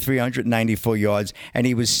 of 33, 194 yards, and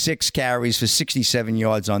he was 6 carries for 67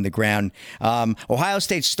 yards on the ground. Ohio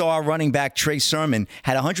State star running back Trey Sermon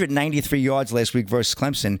had 193 yards last week versus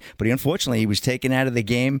Clemson, but unfortunately he was taken out of the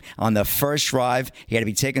game on the first drive. He had to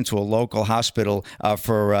be taken to a local hospital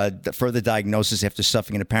for further diagnosis after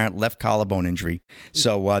suffering an apparent left collarbone injury.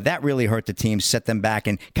 So that really hurt the team, set them back,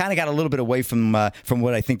 and kind of got a little bit away from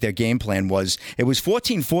what I think their game plan was. It was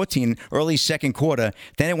 14-14 early second quarter.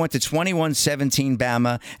 Then it went to 21-17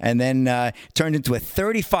 Bama, and then turned into a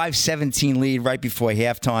 35-17 lead right before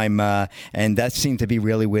halftime. And that seemed to be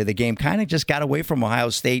really where the game kind of just got away from Ohio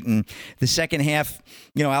State. And the second half,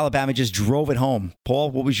 Alabama just drove it home.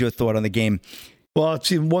 Paul, what was your thought on the game? Well,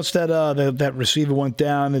 once that receiver went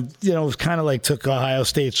down, it was kind of like took Ohio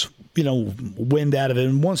State's wind out of it.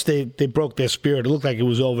 And once they broke their spirit, it looked like it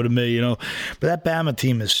was over to me, But that Bama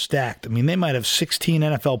team is stacked. I mean, they might have 16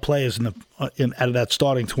 NFL players out of that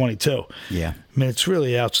starting 22. Yeah. I mean, it's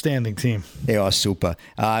really an outstanding team. They are super.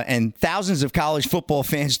 And thousands of college football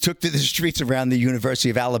fans took to the streets around the University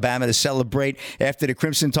of Alabama to celebrate after the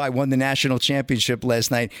Crimson Tide won the national championship last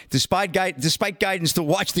night, despite guidance to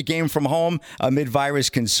watch the game from home amid virus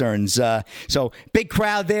concerns. So big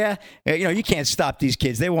crowd there. You can't stop these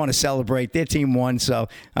kids. They want to celebrate. Their team won. So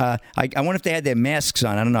I wonder if they had their masks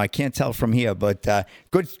on. I don't know. I can't tell from here. But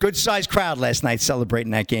good sized crowd last night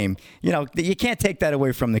celebrating that game. You can't take that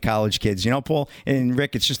away from the college kids. Paul and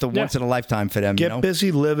Rick, it's just a once in a lifetime for them. Get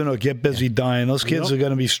busy living or get busy dying. Those kids are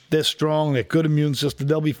going to they're strong. They're good immune system.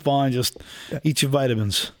 They'll be fine. Just eat your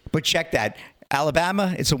vitamins. But check that.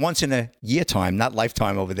 Alabama, it's a once-in-a-year time, not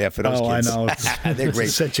lifetime over there for those kids. I know. They're great.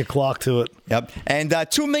 Set your clock to it. Yep. And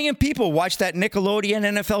 2 million people watched that Nickelodeon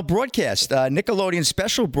NFL broadcast. Nickelodeon's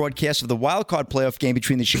special broadcast of the wildcard playoff game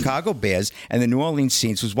between the Chicago Bears and the New Orleans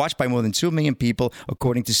Saints was watched by more than 2 million people,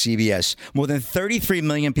 according to CBS. More than 33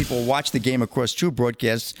 million people watched the game across two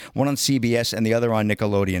broadcasts, one on CBS and the other on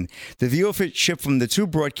Nickelodeon. The viewership from the two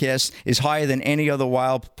broadcasts is higher than any other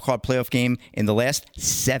wildcard playoff game in the last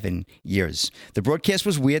 7 years. The broadcast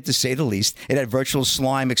was weird, to say the least. It had virtual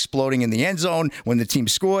slime exploding in the end zone when the team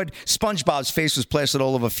scored. SpongeBob's face was plastered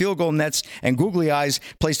all over field goal nets, and googly eyes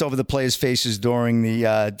placed over the players' faces during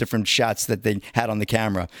the different shots that they had on the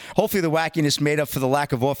camera. Hopefully the wackiness made up for the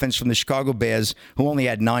lack of offense from the Chicago Bears, who only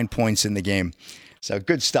had 9 points in the game. So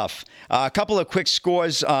good stuff. A couple of quick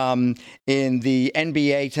scores in the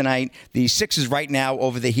NBA tonight. The Sixers right now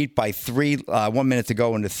over the Heat by 3. 1 minute to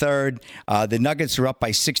go in the third. The Nuggets are up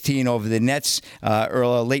by 16 over the Nets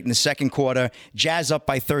late in the second quarter. Jazz up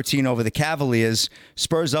by 13 over the Cavaliers.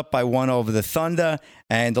 Spurs up by 1 over the Thunder.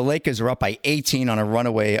 And the Lakers are up by 18 on a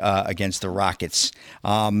runaway against the Rockets.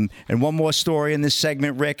 And one more story in this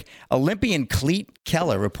segment, Rick. Olympian Cleat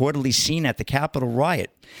Keller reportedly seen at the Capitol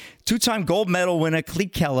riot. Two-time gold medal winner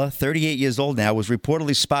Cleat Keller, 38 years old now, was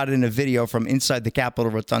reportedly spotted in a video from inside the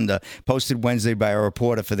Capitol Rotunda, posted Wednesday by a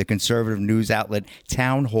reporter for the conservative news outlet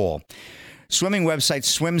Town Hall. Swimming website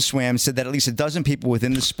SwimSwam said that at least a dozen people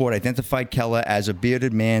within the sport identified Keller as a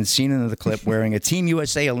bearded man seen in the clip wearing a Team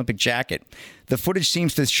USA Olympic jacket. The footage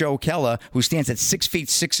seems to show Keller, who stands at 6 feet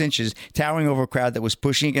 6 inches, towering over a crowd that was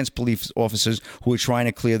pushing against police officers who were trying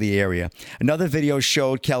to clear the area. Another video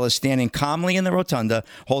showed Keller standing calmly in the rotunda,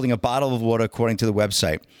 holding a bottle of water, according to the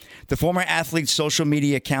website. The former athlete's social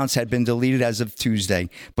media accounts had been deleted as of Tuesday,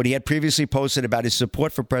 but he had previously posted about his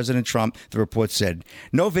support for President Trump, the report said.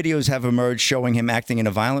 No videos have emerged showing him acting in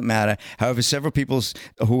a violent manner. However, several people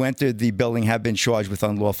who entered the building have been charged with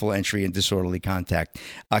unlawful entry and disorderly contact.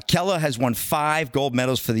 Keller has won 5 gold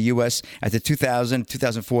medals for the U.S. at the 2000,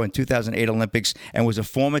 2004, and 2008 Olympics and was a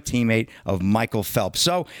former teammate of Michael Phelps.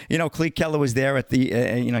 So, Cleat Keller was there at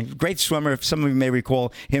the, great swimmer. Some of you may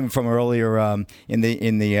recall him from earlier in the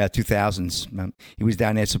 2000s. He was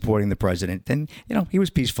down there supporting the president, and he was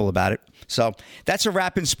peaceful about it. So that's a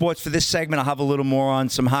wrap in sports for this segment. I'll have a little more on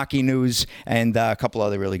some hockey news and a couple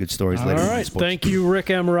other really good stories later. All right, thank you, Rick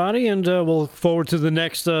Amorati, and we'll look forward to the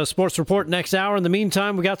next sports report next hour. In the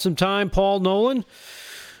meantime, we got some time. Paul Nolan,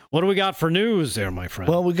 what do we got for news there, my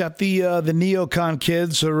friend? Well, we got the neocon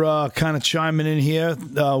kids are kind of chiming in here.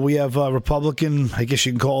 We have Republican, I guess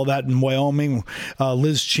you can call that in Wyoming,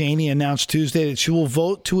 Liz Cheney announced Tuesday that she will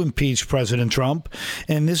vote to impeach President Trump.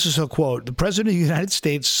 And this is her quote: "The President of the United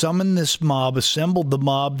States summoned this mob, assembled the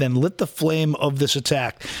mob, then lit the flame of this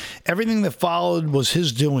attack. Everything that followed was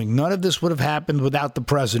his doing. None of this would have happened without the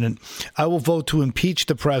president. I will vote to impeach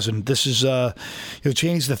the president." This is,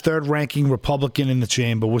 Cheney's the third-ranking Republican in the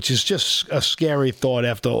chamber, which is just a scary thought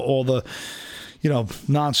after all the,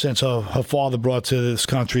 nonsense her father brought to this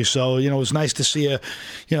country. So, it was nice to see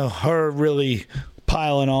her really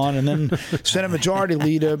piling on. And then Senate Majority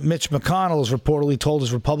Leader Mitch McConnell has reportedly told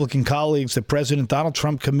his Republican colleagues that President Donald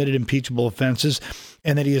Trump committed impeachable offenses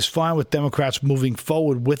and that he is fine with Democrats moving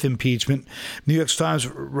forward with impeachment. New York Times,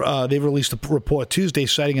 they released a report Tuesday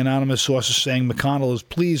citing anonymous sources saying McConnell is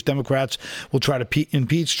pleased Democrats will try to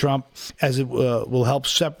impeach Trump as it will help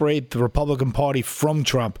separate the Republican Party from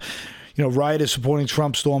Trump. Rioters supporting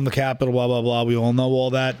Trump stormed the Capitol, blah, blah, blah. We all know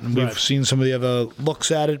all that. And we've seen some of the other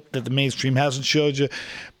looks at it that the mainstream hasn't showed you.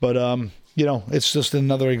 But, it's just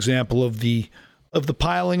another example of the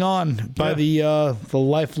piling on by the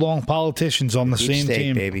lifelong politicians on the same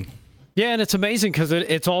team. Baby. Yeah, and it's amazing because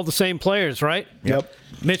it's all the same players, right? Yep.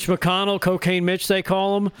 Mitch McConnell, Cocaine Mitch, they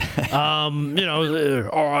call him.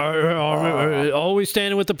 Always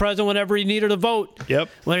standing with the president whenever he needed a vote. Yep.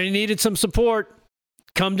 When he needed some support.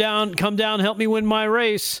 Come down, help me win my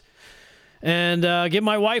race, and give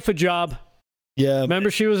my wife a job. Yeah.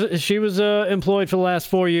 Remember, she was employed for the last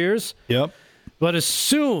 4 years. Yep. But as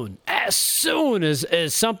soon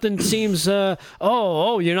as something seems, you're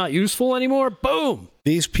not useful anymore, boom.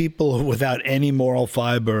 These people are without any moral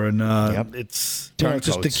fiber, and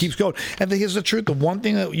it keeps going. And here's the truth: the one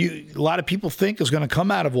thing that a lot of people think is going to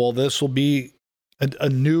come out of all this will be a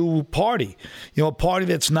new party, a party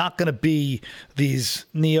that's not going to be these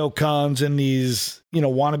neocons and these,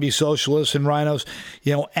 wannabe socialists and rhinos,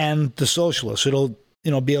 and the socialists. It'll,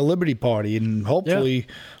 be a liberty party, and hopefully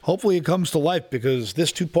it comes to life because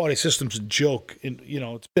this two-party system's a joke. And,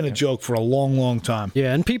 it's been a joke for a long, long time.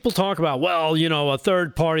 Yeah, and people talk about, a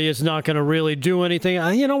third party is not going to really do anything.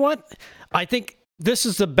 You know what? I think this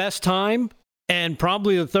is the best time, and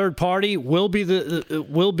probably the third party will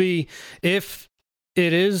be if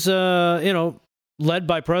it is, led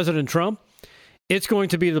by President Trump. It's going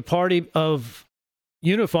to be the party of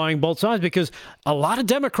unifying both sides because a lot of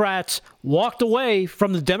Democrats walked away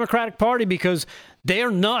from the Democratic Party because they're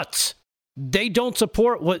nuts. They don't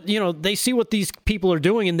support they see what these people are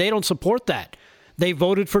doing and they don't support that. They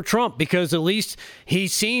voted for Trump because at least he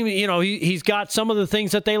seemed, he's got some of the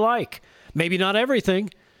things that they like. Maybe not everything.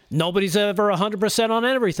 Nobody's ever 100% on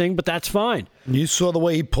everything, but that's fine. You saw the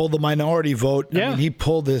way he pulled the minority vote. Yeah. I mean, he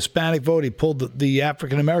pulled the Hispanic vote. He pulled the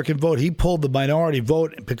African-American vote. He pulled the minority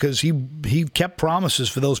vote because he kept promises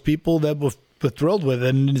for those people that were thrilled with it.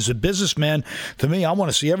 And as a businessman, to me, I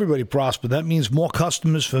want to see everybody prosper. That means more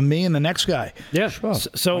customers for me and the next guy. Yeah. Sure.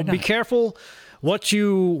 So be careful what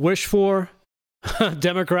you wish for,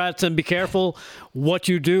 Democrats, and be careful what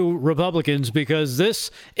you do, Republicans, because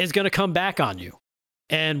this is going to come back on you.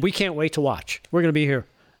 And we can't wait to watch. We're going to be here,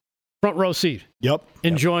 front row seat. Yep.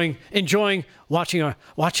 Enjoying watching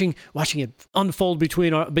it unfold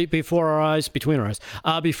before our eyes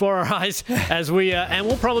as we and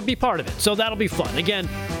we'll probably be part of it. So that'll be fun. Again,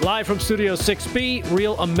 live from Studio 6B,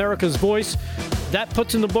 Real America's Voice. That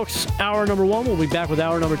puts in the books hour number 1. We'll be back with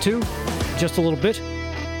hour number 2 just a little bit.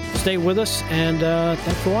 Stay with us, and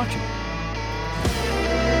thanks for watching.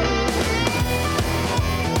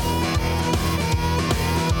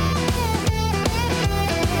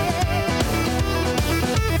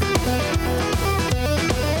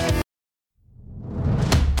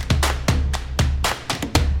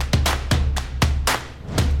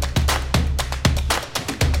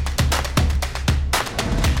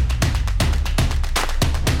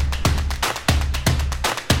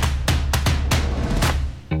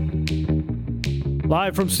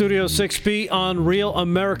 Live from Studio 6B on Real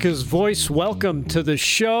America's Voice. Welcome to the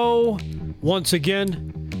show once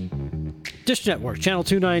again. Dish Network, Channel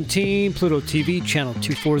 219, Pluto TV, Channel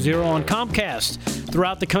 240 on Comcast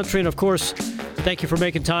throughout the country. And, of course, thank you for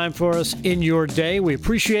making time for us in your day. We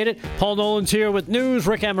appreciate it. Paul Nolan's here with news.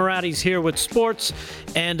 Rick Amirati's here with sports.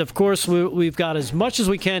 And, of course, we've got as much as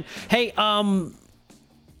we can. Hey,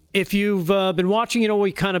 if you've been watching,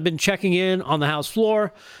 we kind of been checking in on the House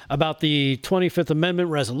floor about the 25th Amendment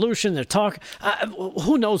resolution. They're talking.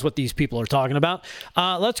 Who knows what these people are talking about?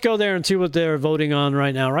 Let's go there and see what they're voting on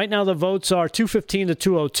right now. Right now, the votes are 215 to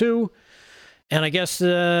 202. And I guess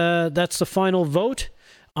that's the final vote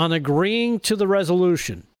on agreeing to the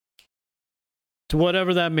resolution, to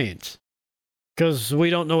whatever that means. Because we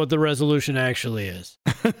don't know what the resolution actually is.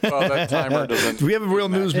 Well, that timer doesn't. We have a real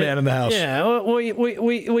newsman in the house. Yeah,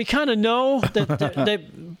 we kind of know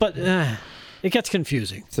that, but it gets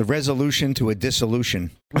confusing. It's a resolution to a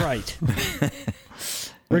dissolution. Right.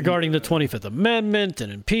 Regarding the 25th Amendment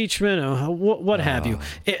and impeachment, what have you.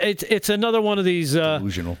 It's another one of these.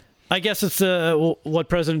 Delusional. I guess it's what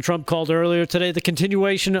President Trump called earlier today, the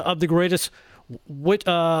continuation of the greatest witch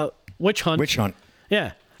hunt. Witch hunt.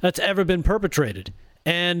 Yeah. That's ever been perpetrated.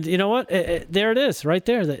 And you know what? There it is, right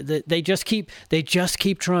there. They just keep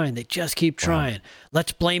trying. They just keep trying. Wow.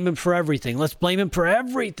 Let's blame him for everything. Let's blame him for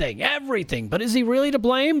everything. But is he really to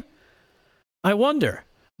blame? I wonder,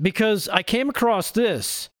 because I came across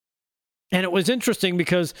this, and it was interesting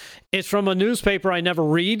because it's from a newspaper I never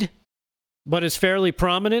read, but it's fairly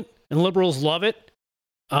prominent, and liberals love it.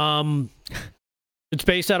 It's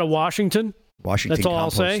based out of Washington. That's all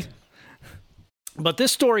Compost. I'll say. But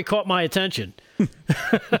this story caught my attention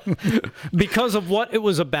because of what it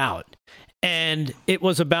was about. And it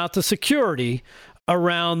was about the security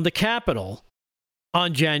around the Capitol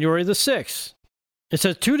on January the 6th. It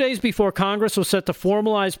says 2 days before Congress was set to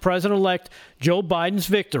formalize President-elect Joe Biden's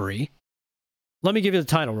victory. Let me give you the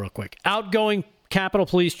title real quick. Outgoing Capitol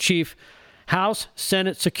Police Chief, House,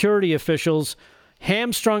 Senate security officials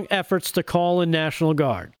hamstrung efforts to call in National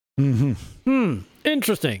Guard.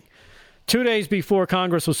 Interesting. 2 days before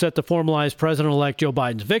Congress was set to formalize President-elect Joe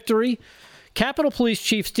Biden's victory, Capitol Police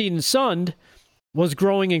Chief Steven Sund was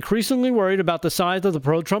growing increasingly worried about the size of the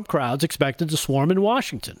pro-Trump crowds expected to swarm in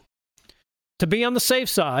Washington. To be on the safe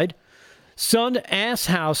side, Sund asked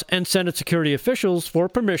House and Senate security officials for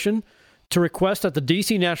permission to request that the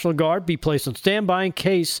D.C. National Guard be placed on standby in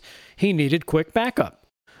case he needed quick backup.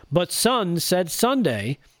 But Sund said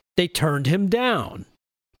Sunday they turned him down.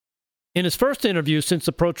 In his first interview since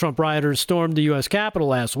the pro-Trump rioters stormed the U.S. Capitol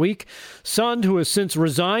last week, Sund, who has since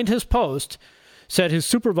resigned his post, said his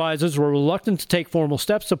supervisors were reluctant to take formal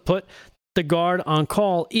steps to put the Guard on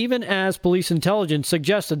call, even as police intelligence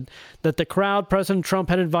suggested that the crowd President Trump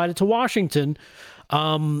had invited to Washington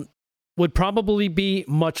would probably be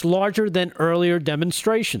much larger than earlier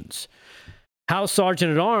demonstrations. House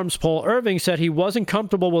Sergeant at Arms Paul Irving said he wasn't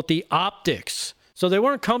comfortable with the optics. So they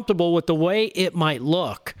weren't comfortable with the way it might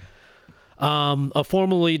look of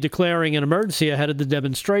formally declaring an emergency ahead of the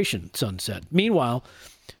demonstration, Sund said. Meanwhile,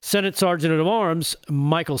 Senate Sergeant at Arms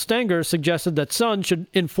Michael Stenger suggested that Sund should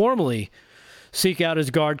informally seek out his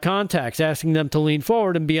Guard contacts, asking them to lean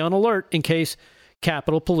forward and be on alert in case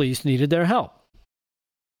Capitol Police needed their help.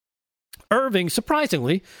 Irving,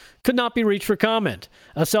 surprisingly, could not be reached for comment.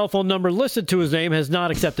 A cell phone number listed to his name has not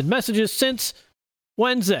accepted messages since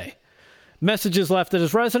Wednesday. Messages left at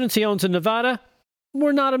his residence he owns in Nevada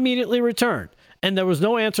were not immediately returned, and there was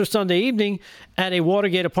no answer Sunday evening at a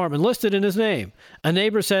Watergate apartment listed in his name. A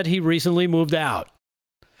neighbor said he recently moved out.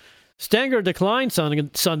 Stenger declined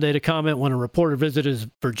Sunday to comment when a reporter visited his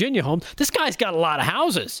Virginia home. This guy's got a lot of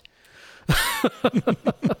houses.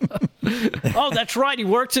 Oh, that's right. He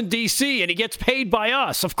works in D.C. and he gets paid by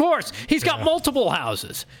us. Of course, he's got multiple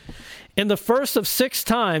houses. In the first of 6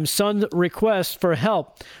 times, Sund's request for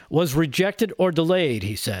help was rejected or delayed,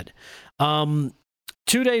 he said.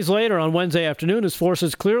 2 days later, on Wednesday afternoon, his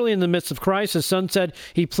forces clearly in the midst of crisis, Sund said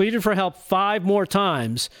he pleaded for help 5 more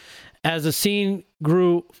times as the scene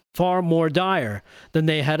grew far more dire than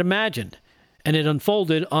they had imagined. And it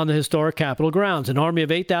unfolded on the historic Capitol grounds. An army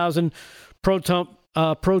of 8,000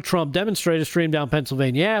 pro-Trump demonstrators streamed down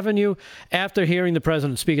Pennsylvania Avenue after hearing the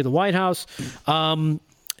president speak at the White House.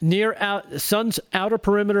 Sund's outer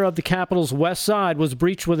perimeter of the Capitol's west side was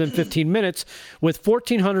breached within 15 minutes. With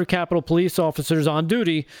 1,400 Capitol police officers on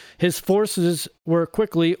duty, his forces were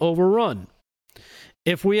quickly overrun.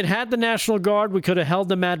 If we had had the National Guard, we could have held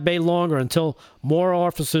them at bay longer until more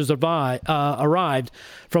officers arrived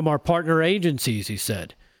from our partner agencies, he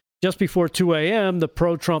said. Just before 2 a.m., the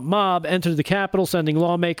pro-Trump mob entered the Capitol, sending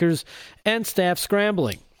lawmakers and staff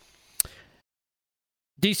scrambling.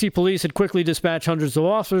 D.C. police had quickly dispatched hundreds of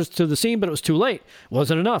officers to the scene, but it was too late. It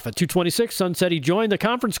wasn't enough. At 2:26, Sund said he joined the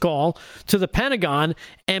conference call to the Pentagon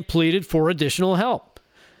and pleaded for additional help.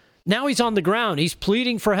 Now he's on the ground. He's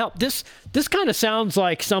pleading for help. This kind of sounds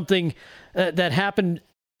like something that happened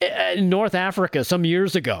in North Africa some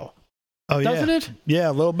years ago. Oh, doesn't it?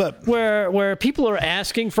 Yeah, a little bit. Where people are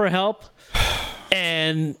asking for help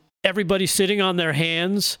and everybody's sitting on their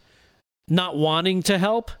hands, not wanting to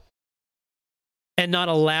help and not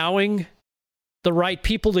allowing the right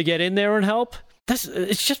people to get in there and help.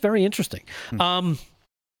 It's just very interesting.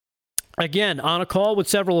 Again, on a call with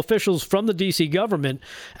several officials from the D.C. government,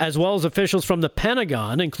 as well as officials from the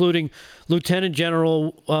Pentagon, including Lieutenant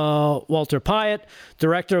General Walter Pyatt,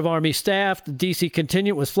 Director of Army Staff, the D.C.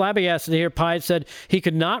 contingent was flabbergasted to hear Pyatt said he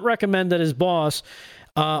could not recommend that his boss,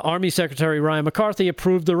 Army Secretary Ryan McCarthy,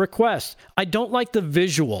 approve the request. I don't like the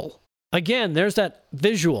visual. Again, there's that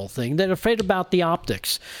visual thing. They're afraid about the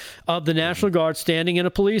optics of the National Guard standing in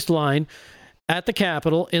a police line at the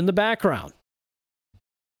Capitol in the background.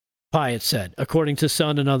 Pyatt said, according to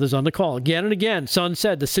Sund and others on the call. Again and again, Sund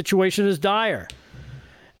said the situation is dire.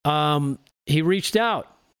 He reached out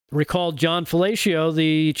recalled John Falacio,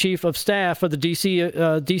 the chief of staff for the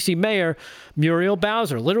D.C. mayor, Muriel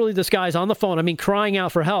Bowser. Literally, this guy's on the phone, crying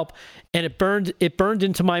out for help, and it burned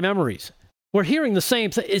into my memories. We're hearing the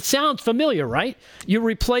same thing. It sounds familiar, right? You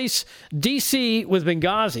replace D.C. with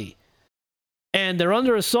Benghazi, and they're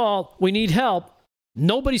under assault. We need help.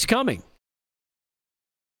 Nobody's coming.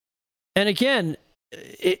 And again,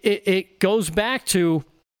 it goes back to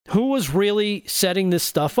who was really setting this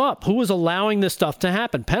stuff up? Who was allowing this stuff to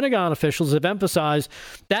happen? Pentagon officials have emphasized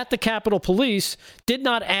that the Capitol Police did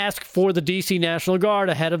not ask for the D.C. National Guard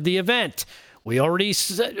ahead of the event. We already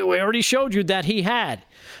showed you that he had.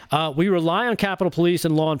 We rely on Capitol Police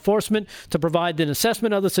and law enforcement to provide an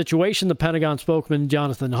assessment of the situation, the Pentagon spokesman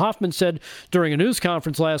Jonathan Hoffman said during a news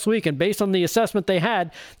conference last week. And based on the assessment they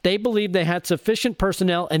had, they believed they had sufficient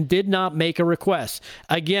personnel and did not make a request.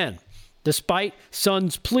 Again, despite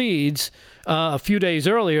Sun's pleads a few days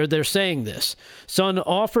earlier, they're saying this. Sun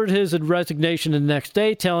offered his resignation the next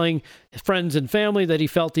day, telling friends and family that he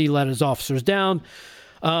felt he let his officers down.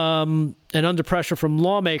 And under pressure from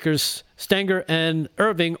lawmakers, Stenger and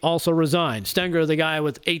Irving also resigned. Stenger, the guy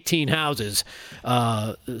with 18 houses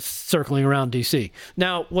circling around D.C.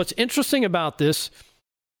 Now, what's interesting about this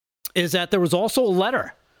is that there was also a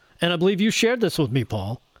letter, and I believe you shared this with me,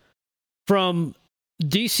 Paul, from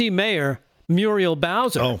D.C. Mayor Muriel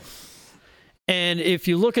Bowser. Oh. And if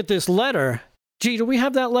you look at this letter, do we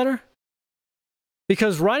have that letter?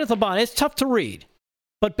 Because right at the bottom, it's tough to read,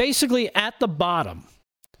 but basically at the bottom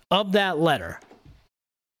of that letter,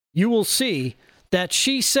 you will see that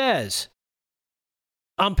she says,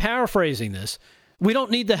 I'm paraphrasing this, we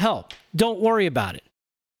don't need the help. Don't worry about it.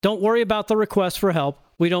 Don't worry about the request for help.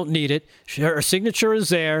 We don't need it. Her signature is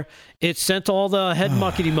there. It's sent to all the head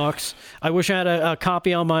muckety-mucks. I wish I had a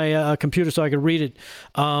copy on my computer so I could read it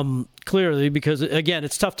clearly because, again,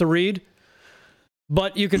 it's tough to read.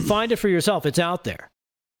 But you can find it for yourself. It's out there.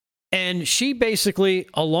 And she basically,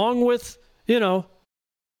 along with,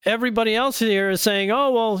 everybody else here is saying,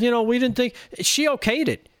 oh, well, we didn't think. She okayed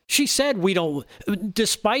it. She said we don't,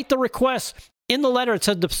 despite the request. In the letter, it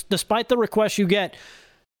said, despite the request you get,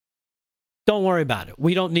 don't worry about it.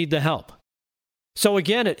 We don't need the help. So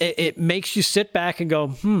again, it makes you sit back and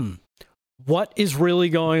go, what is really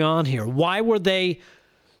going on here? Why were they,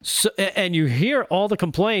 and you hear all the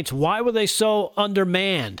complaints, why were they so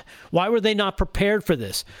undermanned? Why were they not prepared for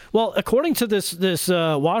this? Well, according to this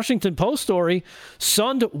Washington Post story,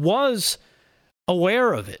 Sund was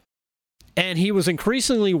aware of it, and he was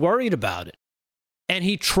increasingly worried about it. And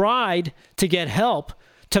he tried to get help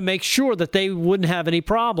to make sure that they wouldn't have any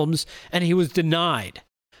problems, and he was denied.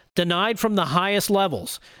 Denied from the highest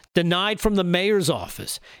levels. Denied from the mayor's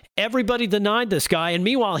office. Everybody denied this guy, and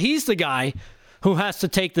meanwhile, he's the guy who has to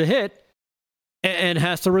take the hit and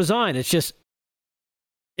has to resign. It's just,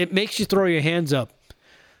 it makes you throw your hands up.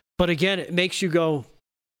 But again, it makes you go,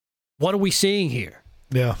 what are we seeing here?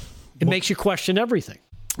 Yeah. It makes you question everything.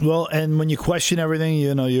 Well, and when you question everything,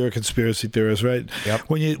 you're a conspiracy theorist, right? Yep.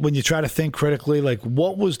 When you try to think critically, like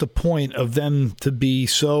what was the point of them to be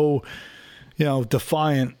so,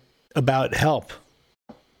 defiant about help?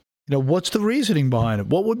 What's the reasoning behind it?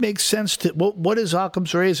 What would make sense to what does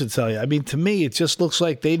Occam's razor tell you? To me, it just looks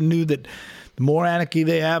like they knew that the more anarchy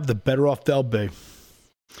they have, the better off they'll be.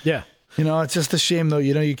 Yeah. It's just a shame, though.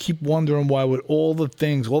 You keep wondering why, with all the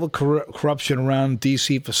things, all the corruption around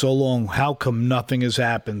D.C. for so long, how come nothing has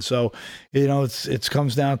happened? So, it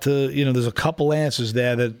comes down to, there's a couple answers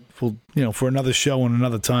there that will, for another show and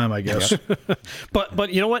another time, I guess.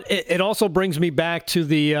 But you know what? It also brings me back to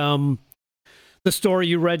the story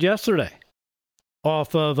you read yesterday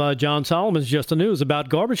off of John Solomon's Just the News about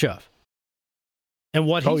Gorbachev and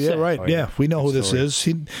what he said. Oh, yeah, right. Yeah, we know who this is.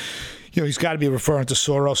 He's got to be referring to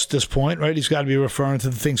Soros at this point, right? He's got to be referring to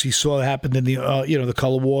the things he saw happen in the, the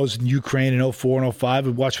color wars in Ukraine in 2004 and 2005.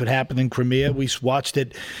 We watched what happened in Crimea. We watched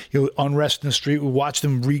it, unrest in the street. We watched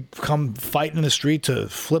them come fight in the street to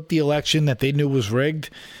flip the election that they knew was rigged.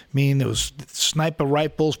 There was sniper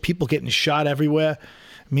rifles, people getting shot everywhere.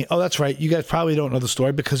 That's right. You guys probably don't know the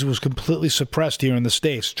story because it was completely suppressed here in the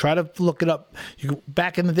States. Try to look it up.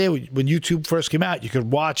 Back in the day when YouTube first came out, you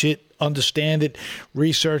could watch it, understand it,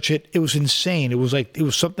 research it. It was insane. It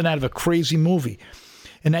was something out of a crazy movie.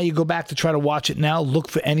 And now you go back to try to watch it now, look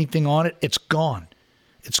for anything on it. It's gone.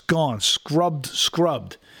 It's gone.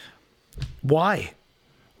 Scrubbed. Why?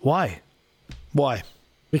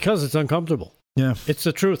 Because it's uncomfortable. Yeah. It's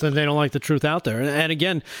the truth, and they don't like the truth out there. And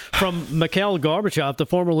again, from Mikhail Gorbachev, the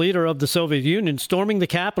former leader of the Soviet Union, storming the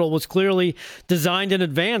Capitol was clearly designed in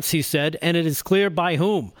advance, he said, and it is clear by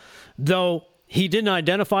whom. Though He didn't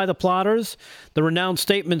identify the plotters. The renowned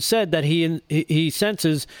statement said that he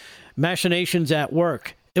senses machinations at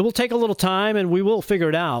work. It will take a little time, and we will figure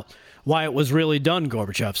it out why it was really done,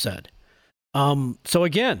 Gorbachev said. So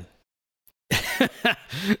again,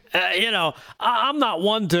 I'm not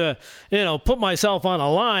one to, put myself on a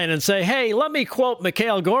line and say, hey, let me quote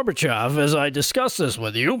Mikhail Gorbachev as I discuss this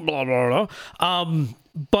with you, blah, blah, blah.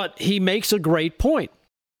 But he makes a great point.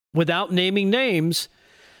 Without naming names,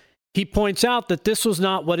 he points out that this was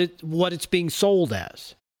not what it's being sold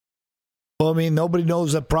as. Well, I mean, nobody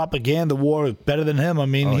knows that propaganda war better than him. I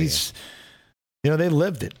mean, they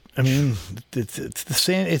lived it. I mean, it's the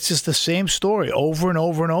same. It's just the same story over and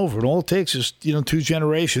over and over. And all it takes is 2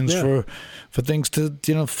 generations for things to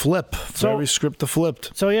flip. For every script to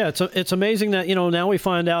flipped. So yeah, it's amazing that now we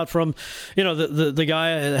find out from the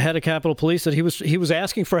guy, the head of Capitol Police, that he was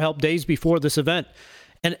asking for help days before this event,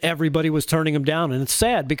 and everybody was turning him down. And it's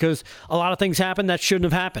sad because a lot of things happened that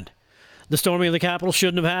shouldn't have happened. The storming of the Capitol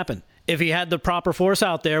shouldn't have happened. If he had the proper force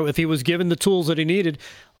out there, if he was given the tools that he needed,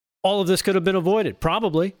 all of this could have been avoided.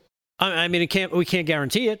 Probably. I mean, we can't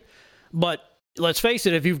guarantee it. But let's face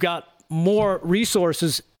it, if you've got more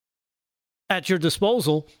resources at your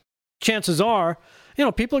disposal, chances are,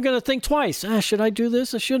 people are going to think twice. Should I do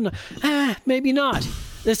this? I shouldn't. Maybe not.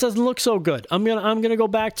 This doesn't look so good. I'm gonna go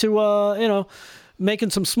back to making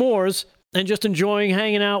some s'mores and just enjoying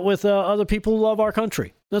hanging out with other people who love our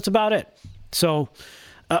country. That's about it. So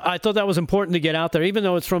I thought that was important to get out there, even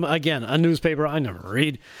though it's from, again, a newspaper I never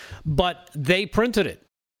read, but they printed it.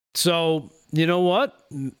 So you know what?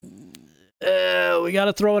 We got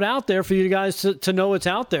to throw it out there for you guys to know it's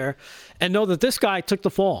out there and know that this guy took the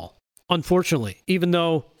fall, unfortunately, even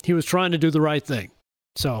though he was trying to do the right thing.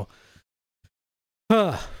 So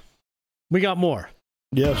we got more.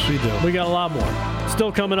 Yes, we do. We got a lot more.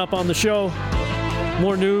 Still coming up on the show.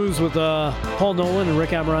 More news with Paul Nolan and Rick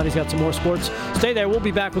Amorati's got some more sports. Stay there. We'll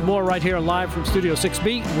be back with more right here live from Studio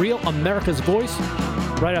 6B, Real America's Voice,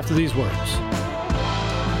 right after these words.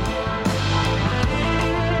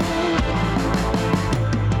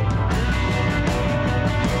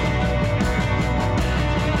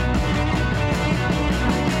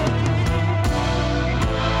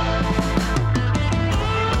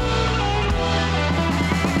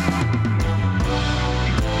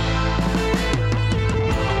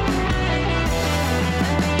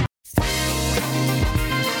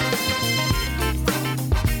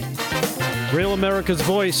 Real America's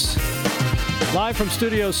Voice, live from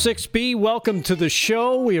Studio 6B. Welcome to the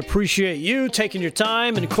show. We appreciate you taking your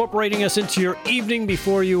time and incorporating us into your evening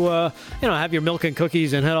before you, have your milk and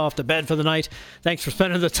cookies and head off to bed for the night. Thanks for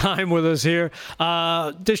spending the time with us here.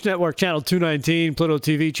 Dish Network Channel 219, Pluto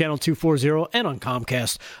TV Channel 240, and on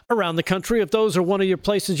Comcast around the country. If those are one of your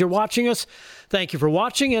places you're watching us, thank you for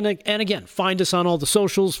watching. And again, find us on all the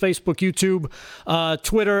socials, Facebook, YouTube,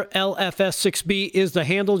 Twitter. LFS6B is the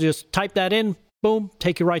handle. Just type that in. Boom.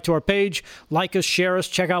 Take you right to our page. Like us, share us,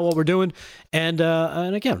 check out what we're doing. And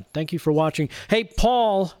again, thank you for watching. Hey,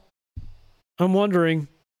 Paul, I'm wondering,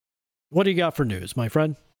 what do you got for news, my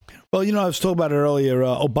friend? Well, I was talking about it earlier.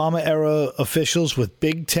 Obama-era officials with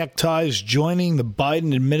big tech ties joining the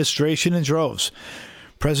Biden administration in droves.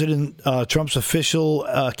 President Trump's official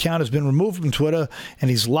account has been removed from Twitter, and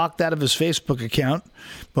he's locked out of his Facebook account.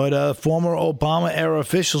 But former Obama-era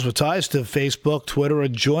officials with ties to Facebook, Twitter, are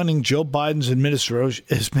joining Joe Biden's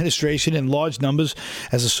administration in large numbers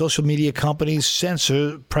as the social media companies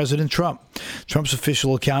censor President Trump. Trump's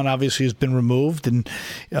official account obviously has been removed, and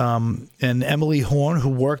Emily Horn, who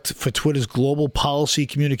worked for Twitter's global policy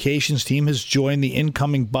communications team, has joined the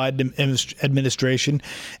incoming Biden administration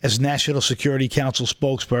as National Security Council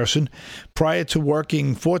spokesperson. Prior to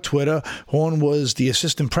working for Twitter, Horn was the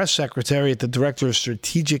assistant press secretary at the Director of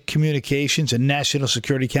Strategic Communications and National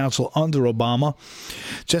Security Council under Obama.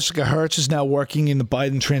 Jessica Hertz is now working in the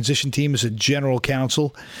Biden transition team as a general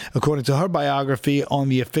counsel. According to her biography on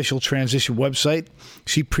the official transition website,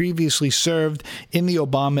 she previously served in the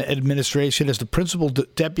Obama administration as the principal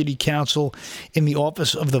deputy counsel in the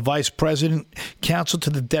Office of the Vice President, counsel to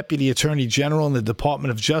the Deputy Attorney General in the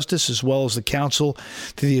Department of Justice, as well as the counsel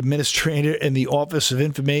to the Administrator in the Office of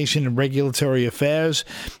Information and Regulatory Affairs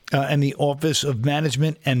and the Office of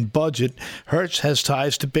Management and Budget. Hertz has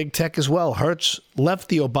ties to big tech as well. Hertz left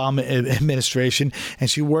the Obama administration, and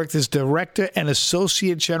she worked as director and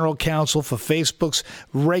associate general counsel for Facebook's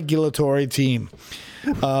regulatory team.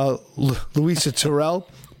 Louisa Terrell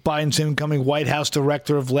Biden's incoming White House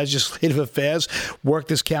Director of Legislative Affairs,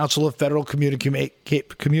 worked as counsel of Federal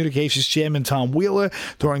Communications Chairman Tom Wheeler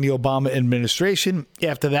during the Obama administration.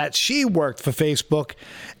 After that, she worked for Facebook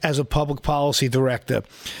as a public policy director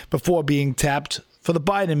before being tapped for the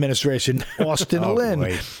Biden administration. Austin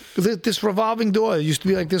Lin. This revolving door. It used to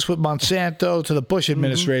be like this with Monsanto to the Bush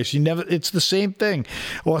administration. It's the same thing.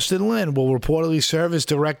 Austin Lin will reportedly serve as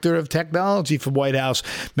Director of Technology for White House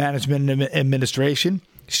Management and Administration.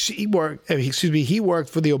 He worked for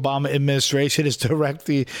the Obama administration as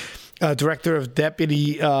Director of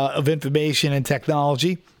Deputy of Information and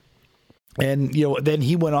Technology. And, then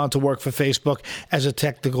he went on to work for Facebook as a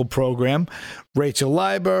technical program. Rachel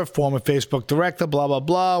Leiber, former Facebook director, blah, blah,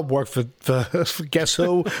 blah, worked for guess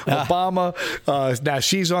who? Obama. Now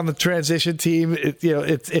she's on the transition team.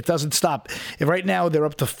 It doesn't stop. And right now, they're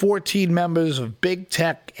up to 14 members of big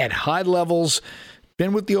tech at high levels,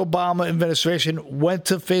 been with the Obama administration, went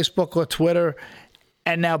to Facebook or Twitter,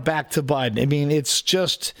 and now back to Biden. I mean, it's a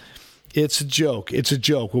joke. It's a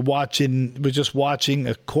joke. We're just watching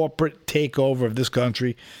a corporate takeover of this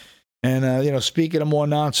country. And, speaking of more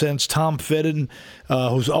nonsense, Tom Fitton,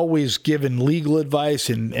 who's always given legal advice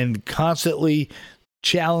and constantly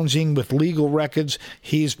challenging with legal records,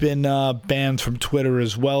 he's been banned from Twitter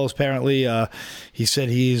as well. Apparently, he said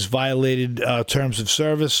he's violated terms of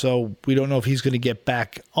service. So we don't know if he's going to get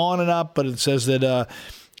back on or not, but it says that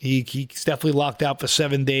he's definitely locked out for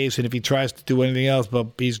 7 days, and if he tries to do anything else, but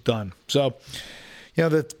he's done. So,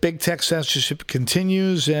 the big tech censorship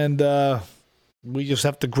continues, and we just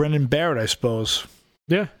have to grin and bear it, I suppose.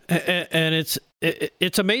 Yeah, and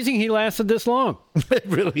it's amazing he lasted this long. It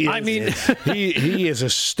really is. I mean, he is a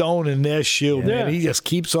stone in their shoe, man. He just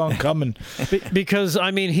keeps on coming. Because I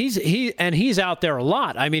mean, he's out there a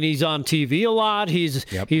lot. I mean, he's on TV a lot.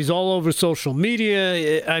 He's all over social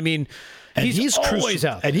media. I mean. And he's always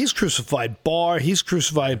out. And he's crucified Barr. He's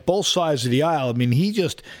crucified both sides of the aisle. I mean,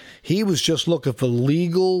 he was just looking for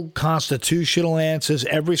legal, constitutional answers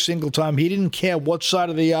every single time. He didn't care what side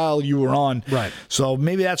of the aisle you were on. Right. So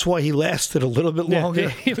maybe that's why he lasted a little bit longer.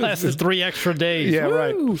 He lasted 3 extra days. Yeah, Woo!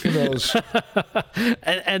 right. Who knows?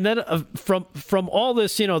 and then from all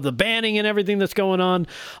this, the banning and everything that's going on,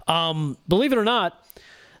 believe it or not,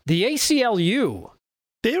 the ACLU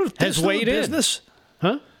has weighed in. Business?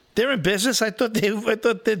 Huh? They're in business? I thought they're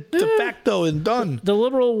de facto and done. The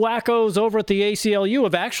liberal wackos over at the ACLU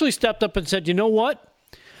have actually stepped up and said, you know what?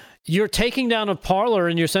 Your taking down of Parler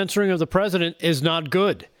and your censoring of the president is not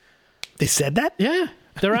good. They said that? Yeah.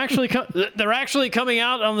 They're actually coming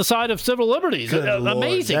out on the side of civil liberties.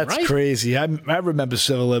 Amazing, Lord, that's crazy. I remember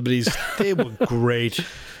civil liberties. They were great.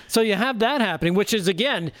 So you have that happening, which is,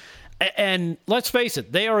 again, and let's face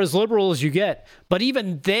it, they are as liberal as you get. But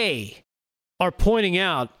even they are pointing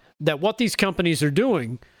out that what these companies are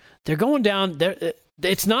doing, they're going down.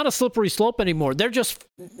 It's not a slippery slope anymore. They're just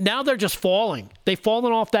falling. They've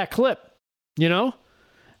fallen off that cliff, Yeah.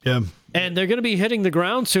 And they're going to be hitting the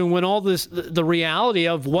ground soon when all this, the reality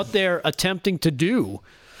of what they're attempting to do,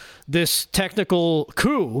 this technical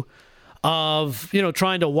coup of,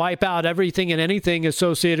 trying to wipe out everything and anything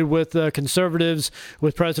associated with conservatives,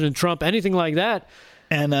 with President Trump, anything like that.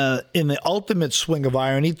 And in the ultimate swing of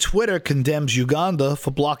irony, Twitter condemns Uganda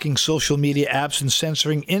for blocking social media apps and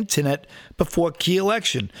censoring internet before key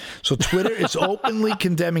election. So Twitter is openly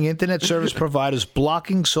condemning internet service providers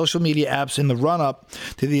blocking social media apps in the run-up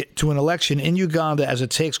to an election in Uganda as it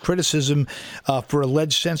takes criticism for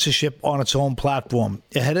alleged censorship on its own platform.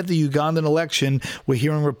 Ahead of the Ugandan election, we're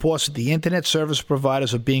hearing reports that the internet service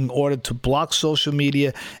providers are being ordered to block social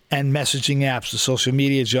media and messaging apps, the social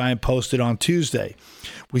media giant posted on Tuesday.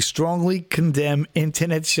 We strongly condemn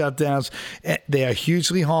internet shutdowns. They are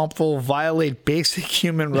hugely harmful, violate basic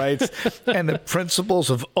human rights and the principles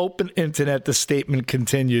of open internet, the statement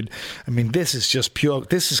continued. I mean, this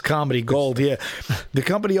is comedy gold here. The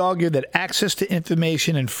company argued that access to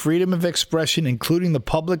information and freedom of expression, including the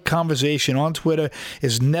public conversation on Twitter,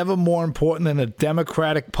 is never more important than a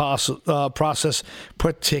democratic process,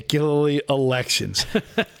 particularly elections.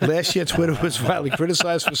 Last year, Twitter was widely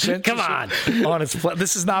criticized for censorship on its platform.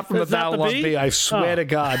 This is not from the Babylon Bee. I swear to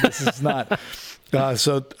God, this is not.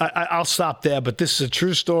 So I'll stop there. But this is a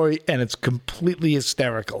true story, and it's completely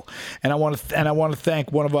hysterical. And I want to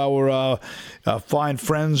thank one of our fine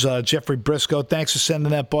friends, Jeffrey Briscoe. Thanks for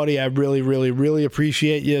sending that, buddy. I really, really, really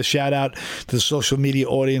appreciate you. Shout out to the social media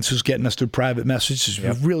audience who's getting us through private messages.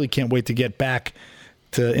 Yep. We really can't wait to get back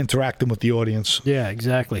to interacting with the audience. Yeah,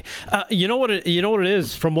 exactly. You know what it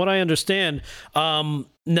is? From what I understand,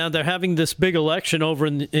 now they're having this big election over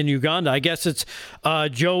in Uganda. I guess it's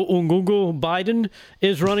Joe Ngungu Biden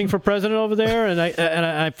is running for president over there, and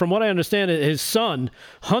I from what I understand, his son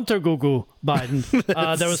Hunter Ngungu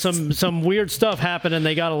Biden. There was some weird stuff happened, and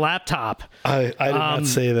they got a laptop. I did not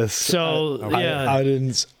say this. So yeah, I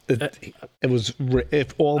didn't. It was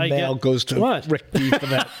if all mail goes to what? Rick D for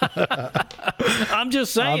that. I'm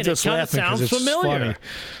just saying, I'm just it kind of laughing 'cause sounds it's familiar. funny.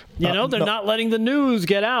 You know, they're not letting the news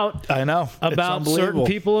get out. I know about certain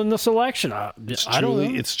people in this election. I don't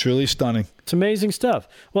know. It's truly stunning. It's amazing stuff.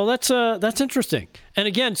 Well, that's interesting. And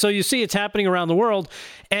again, so you see, it's happening around the world,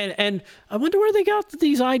 and I wonder where they got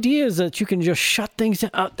these ideas that you can just shut things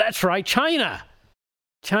down. That's right, China.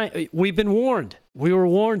 We've been warned. We were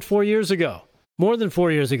warned 4 years ago, more than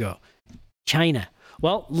 4 years ago. China.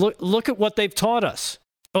 Well, look at what they've taught us.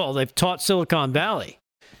 Well, they've taught Silicon Valley.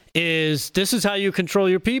 This is how you control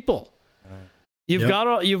your people. You've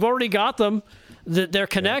already got them. They're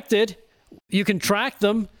connected. You can track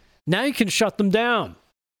them. Now you can shut them down.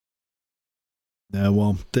 Yeah,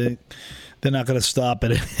 well, they're not going to stop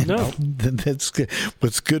it. No, that's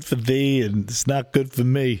what's good for thee, and it's not good for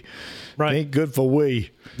me. Right, it ain't good for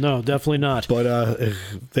we. No, definitely not. But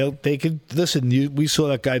they could listen. We saw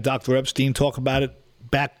that guy Dr. Epstein talk about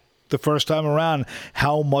it back the first time around,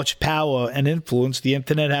 how much power and influence the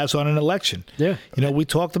internet has on an election. Yeah, we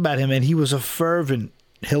talked about him, and he was a fervent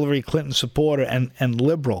Hillary Clinton supporter and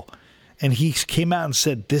liberal, and he came out and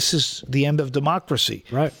said, "This is the end of democracy."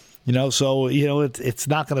 Right. So it's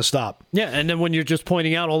not going to stop. Yeah, and then when you're just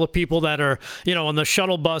pointing out all the people that are, on the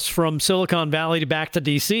shuttle bus from Silicon Valley back to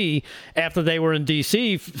D.C. after they were in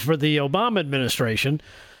D.C. for the Obama administration,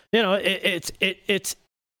 it's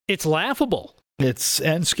laughable.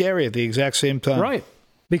 And scary at the exact same time. Right.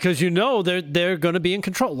 Because they're going to be in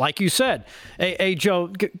control. Like you said, hey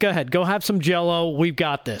Joe, go ahead. Go have some Jell-O. We've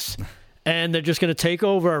got this. And they're just going to take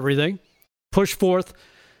over everything, push forth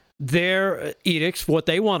their edicts, what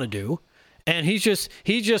they want to do. And he's just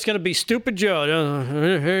going to be stupid Joe.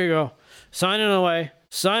 Here you go. Sign it away,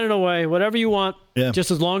 whatever you want, just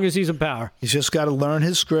as long as he's in power. He's just got to learn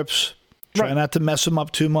his scripts. Try not to mess him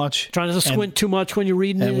up too much. Trying not to squint too much when you're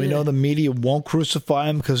reading it. And we know the media won't crucify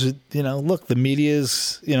him because, look, the media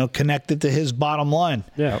is, connected to his bottom line.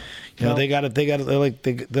 Yeah. They're like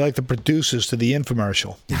the producers to the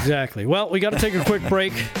infomercial. Exactly. Well, we got to take a quick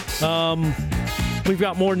break. We've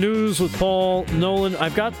got more news with Paul Nolan.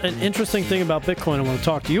 I've got an interesting thing about Bitcoin I want to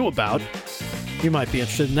talk to you about. You might be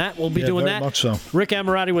interested in that. We'll be doing that. Much so. Rick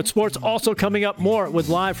Amorati with sports. Also coming up more with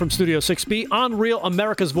Live from Studio 6B on Real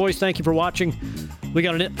America's Voice. Thank you for watching. We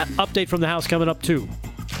got an update from the House coming up, too.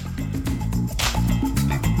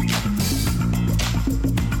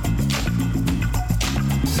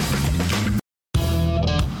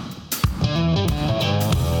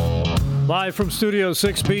 Live from Studio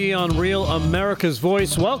 6B on Real America's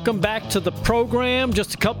Voice. Welcome back to the program.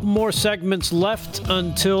 Just a couple more segments left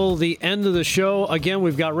until the end of the show. Again,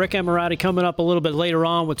 we've got Rick Amorati coming up a little bit later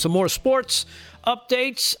on with some more sports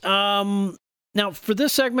updates. Now, for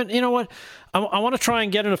this segment, you know what? I want to try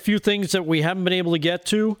and get in a few things that we haven't been able to get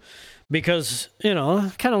to because, kind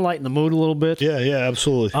of lighten the mood a little bit. Yeah,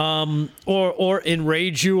 absolutely. Or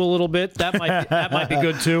enrage you a little bit. That might be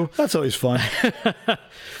good, too. That's always fun.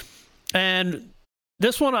 And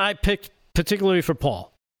this one I picked particularly for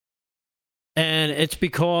Paul. And it's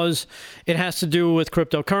because it has to do with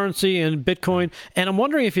cryptocurrency and Bitcoin. And I'm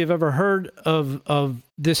wondering if you've ever heard of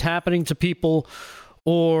this happening to people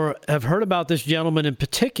or have heard about this gentleman in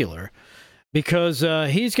particular, because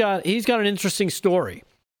he's got an interesting story.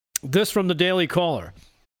 This from the Daily Caller.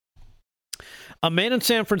 A man in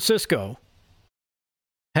San Francisco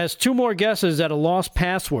has 2 more guesses at a lost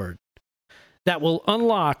password that will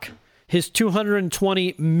unlock his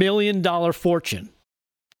 $220 million fortune.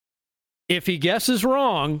 If he guesses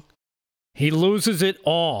wrong, he loses it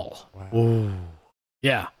all. Wow.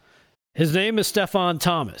 Yeah. His name is Stefan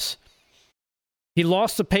Thomas. He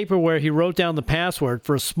lost the paper where he wrote down the password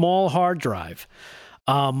for a small hard drive,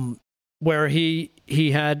 where he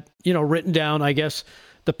had, written down, I guess,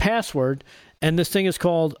 the password. And this thing is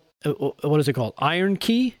called, what is it called? Iron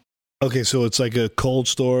Key? Okay, so it's like a cold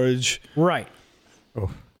storage. Right.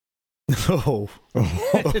 Oh. It's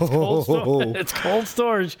cold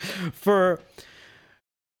storage for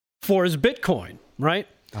his Bitcoin, right?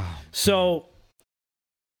 Oh, so,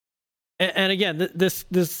 and again,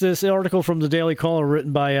 this article from the Daily Caller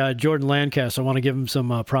written by Jordan Lancaster. I want to give him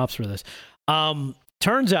some props for this.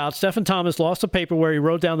 Turns out Stephen Thomas lost a paper where he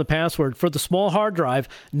wrote down the password for the small hard drive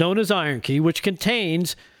known as Iron Key, which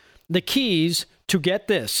contains the keys to get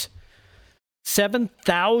this,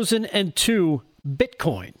 7,002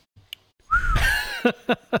 Bitcoin.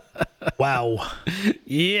 Wow.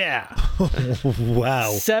 Yeah.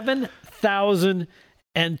 Wow. 7,002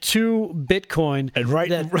 Bitcoin. And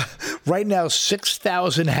right now,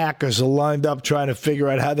 6,000 hackers are lined up trying to figure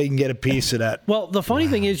out how they can get a piece of that. Well, the funny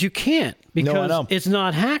thing is you can't because know. it's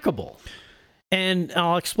not hackable. And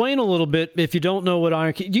I'll explain a little bit if you don't know what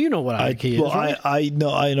IronKey. Do you know what IronKey is? Well, right?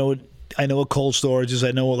 I know what cold storage is.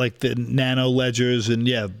 I know what like the nano ledgers, and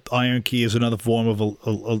IronKey is another form of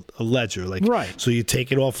a ledger. Like, right. So you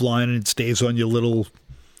take it offline and it stays on your little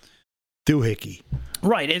doohickey.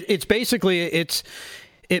 Right. It's basically it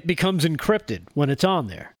becomes encrypted when it's on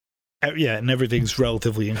there. Yeah, and everything's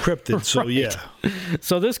relatively encrypted. So Right. yeah.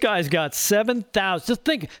 So this guy's got 7,000. Just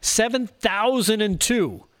think,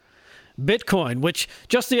 7,002 Bitcoin, which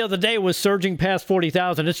just the other day was surging past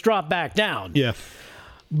 40,000. It's dropped back down. Yeah.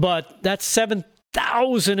 But that's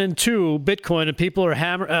 7,002 Bitcoin, and people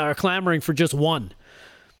are clamoring for just one.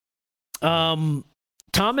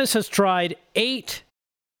 Thomas has tried 8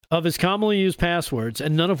 of his commonly used passwords,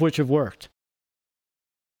 and none of which have worked.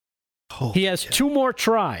 He has 2 more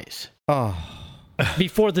tries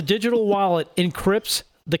before the digital wallet encrypts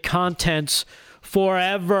the contents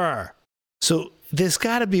forever. So there's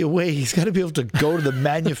got to be a way. He's got to be able to go to the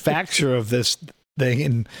manufacturer of this thing,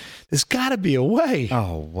 and there's got to be a way.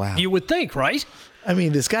 Oh, wow. You would think, right? I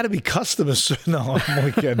mean, there's got to be customers. No, I'm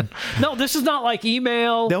only kidding. No, this is not like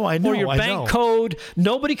email or your bank code.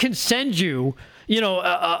 Nobody can send you,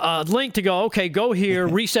 a link to go, okay, go here,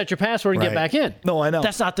 reset your password, and get back in. No, I know.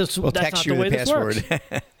 That's not this. We'll that's text not you the way the this password.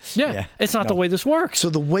 works. Yeah, it's not the way this works. So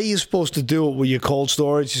the way you're supposed to do it with your cold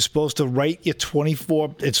storage, you're supposed to write your 24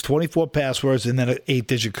 passwords and then an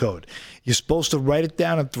 8-digit code. You're supposed to write it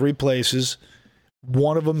down in 3 places.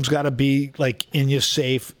 One of them's got to be like in your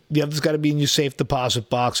safe. The other's got to be in your safe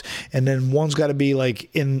deposit box, and then one's got to be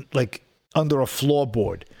like under a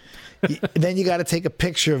floorboard. Then you got to take a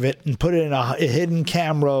picture of it and put it in a hidden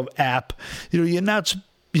camera app. You're not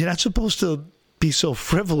supposed to be so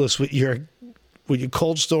frivolous with your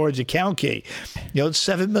cold storage account key. It's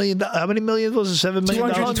 $7 million. How many million was it? $7 million.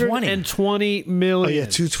 $220 million. Oh yeah,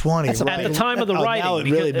 220. Right. At the time of the writing, now it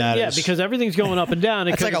really matters. Yeah, because everything's going up and down.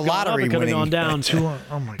 It That's like a lottery winning. It could have gone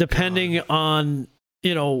down, depending on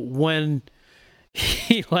when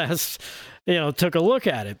he last took a look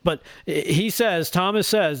at it. But Thomas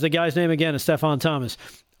says, the guy's name again is Stefan Thomas.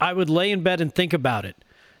 I would lay in bed and think about it.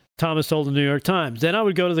 Thomas told the New York Times. Then I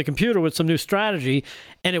would go to the computer with some new strategy,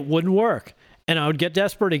 and it wouldn't work. And I would get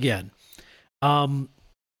desperate again.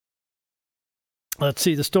 Let's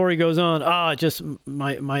see. The story goes on. Just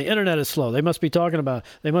my internet is slow. They must be talking about.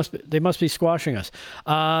 They must be squashing us.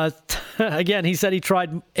 Again, he said he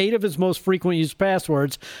tried 8 of his most frequent used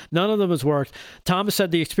passwords. None of them has worked. Thomas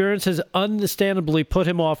said the experience has understandably put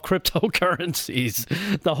him off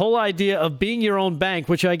cryptocurrencies. The whole idea of being your own bank,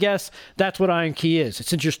 which I guess that's what IronKey is.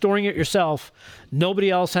 Since you're storing it yourself,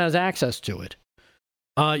 nobody else has access to it.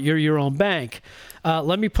 You're your own bank.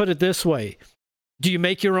 Let me put it this way. Do you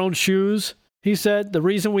make your own shoes? He said, the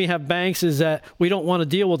reason we have banks is that we don't want to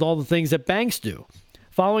deal with all the things that banks do.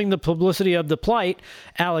 Following the publicity of the plight,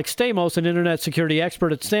 Alex Stamos, an internet security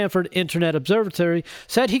expert at Stanford Internet Observatory,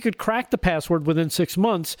 said he could crack the password within 6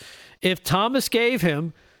 months if Thomas gave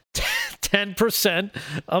him 10%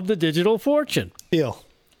 of the digital fortune. Deal.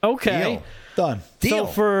 Okay. Deal. Done. Deal.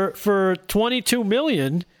 So for $22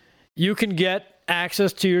 million, you can get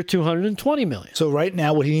access to your $220 million. So right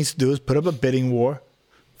now what he needs to do is put up a bidding war,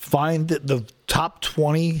 find the top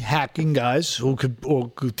 20 hacking guys who could,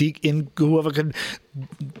 whoever could,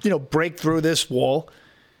 break through this wall,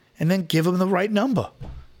 and then give him the right number.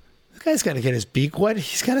 The guy's got to get his beak wet.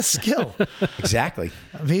 He's got a skill. Exactly.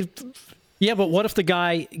 I mean, yeah, but what if the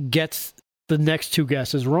guy gets the next 2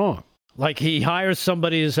 guesses wrong? Like he hires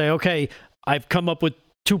somebody to say, okay, I've come up with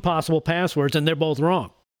 2 possible passwords and they're both wrong.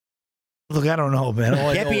 Look, I don't know, man.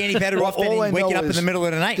 Can't be any better off than waking up in the middle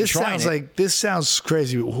of the night and trying it. This sounds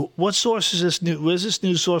crazy. What source is this new? Where's this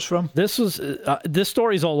news source from? This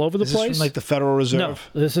story's all over the place. Is this from like the Federal Reserve? No,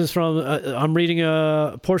 this is from. I'm reading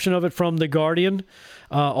a portion of it from The Guardian.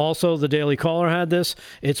 Also, the Daily Caller had this.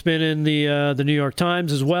 It's been in the New York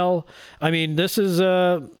Times as well. I mean, this is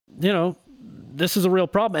this is a real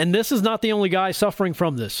problem, and this is not the only guy suffering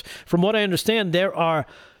from this. From what I understand, there are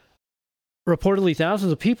reportedly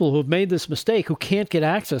thousands of people who have made this mistake who can't get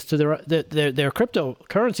access to their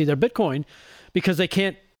cryptocurrency, their Bitcoin, because they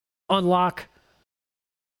can't unlock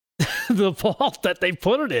the vault that they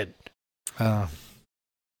put it in. I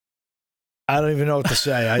don't even know what to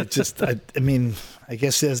say. I mean, I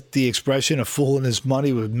guess there's the expression, a fool and his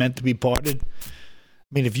money was meant to be parted.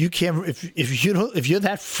 mean, if you're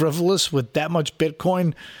that frivolous with that much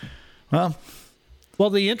Bitcoin, well,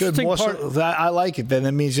 the interesting part, I like it. Then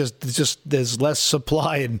it means just there's less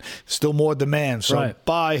supply and still more demand. So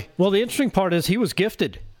bye. Well, the interesting part is he was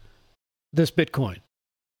gifted this Bitcoin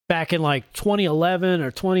back in like 2011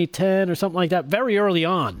 or 2010 or something like that, very early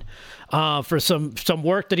on, for some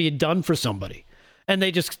work that he had done for somebody, and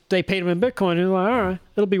they paid him in Bitcoin. And he was like, all right,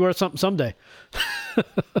 it'll be worth something someday.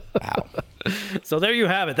 Wow. So there you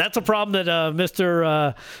have it. That's a problem that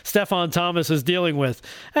Mr. Stefan Thomas is dealing with.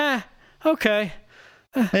 Okay.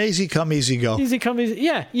 Easy come, easy go. Easy come, easy.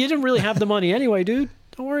 Yeah, you didn't really have the money anyway, dude.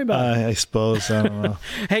 Don't worry about it. I suppose. I don't know.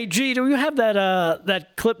 Hey, G, do you have that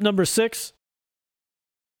clip number 6?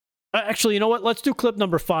 Actually, you know what? Let's do clip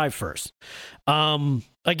number 5 first.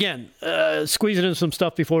 Again, squeezing in some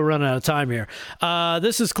stuff before we run out of time here.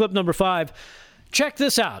 This is clip number 5. Check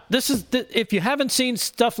this out. This is if you haven't seen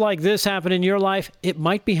stuff like this happen in your life, it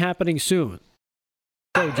might be happening soon.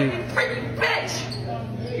 Go, G. Freaking bitch!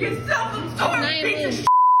 You self-absorbed piece of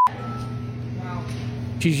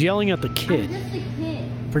She's yelling at the kid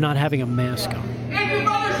for not having a mask on. And your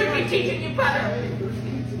mother should be teaching you better.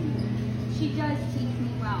 She does teach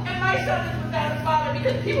me well. And my son is without a father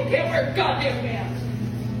because people can't wear a goddamn mask.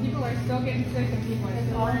 People are still getting sick and people are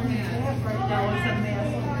still wearing masks. Right now it's a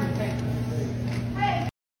mask.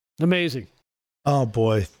 Amazing. Oh,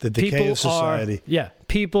 boy. The decay of society.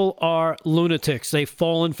 People are lunatics. They've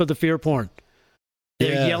fallen for the fear porn.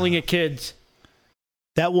 They're yelling at kids.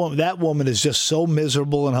 That woman is just so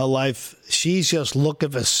miserable in her life. She's just looking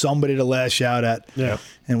for somebody to lash out at. Yeah.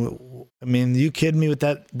 And I mean, you kidding me with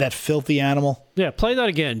that filthy animal? Yeah, play that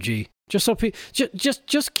again, G. Just so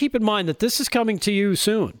just keep in mind that this is coming to you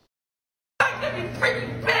soon.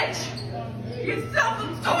 Freaking bitch! You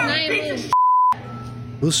self-absorbed piece of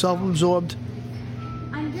Who's self-absorbed?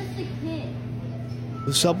 I'm just a kid.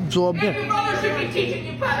 Who's self-absorbed? And your mother should be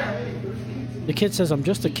teaching you better. The kid says, I'm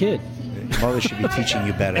just a kid. Your mother should be teaching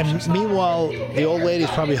you better. And meanwhile, the old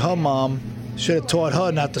lady's probably her mom. Should have taught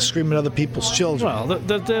her not to scream at other people's children. Well,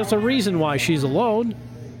 there's a reason why she's alone.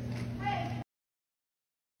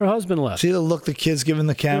 Her husband left. See the look the kid's giving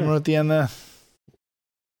the camera at the end there?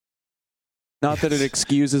 Not that it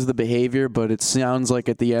excuses the behavior, but it sounds like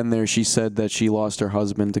at the end there she said that she lost her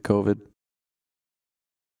husband to COVID.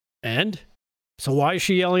 And? So why is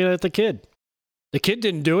she yelling at the kid? The kid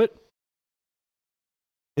didn't do it.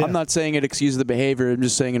 Yeah. I'm not saying it excuses the behavior. I'm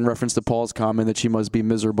just saying in reference to Paul's comment that she must be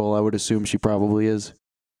miserable. I would assume she probably is.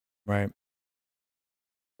 Right.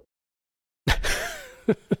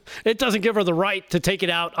 It doesn't give her the right to take it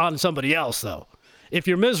out on somebody else, though. If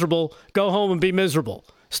you're miserable, go home and be miserable.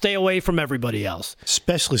 Stay away from everybody else.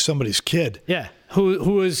 Especially somebody's kid. Yeah.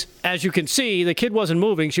 Who is, as you can see, the kid wasn't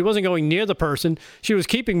moving. She wasn't going near the person. She was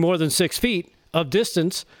keeping more than 6 feet of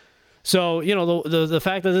distance. So, you know, the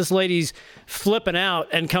fact that this lady's flipping out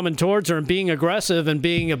and coming towards her and being aggressive and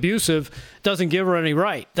being abusive doesn't give her any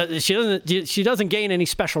right. She doesn't gain any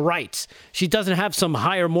special rights. She doesn't have some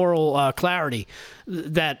higher moral clarity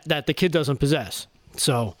that the kid doesn't possess.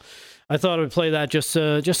 So I thought I would play that just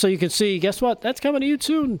so you can see, guess what? That's coming to you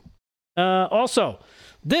soon. Also,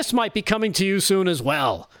 this might be coming to you soon as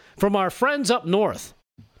well from our friends up north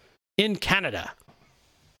in Canada,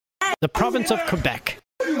 the province of Quebec.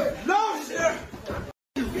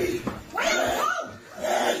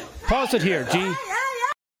 Pause it here, G.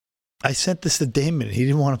 I sent this to Damon. He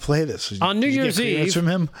didn't want to play this. On New Year's Eve, from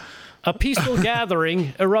him? A peaceful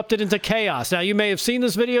gathering erupted into chaos. Now, you may have seen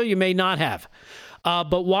this video. You may not have.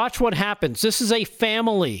 But watch what happens. This is a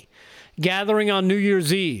family gathering on New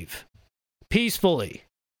Year's Eve, peacefully,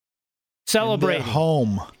 celebrating. In their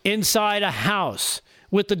home. Inside a house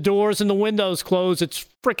with the doors and the windows closed. It's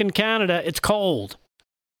frickin' Canada. It's cold.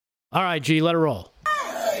 All right, G, let it roll.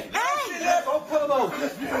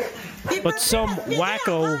 But some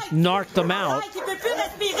wacko knocked them out.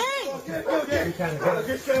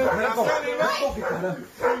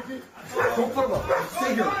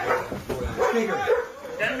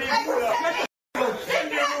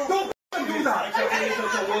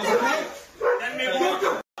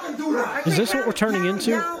 Is this what we're turning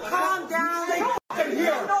into? Yeah,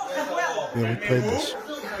 we played this.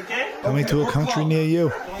 Coming to a country near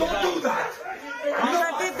you.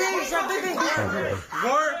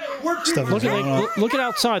 Look at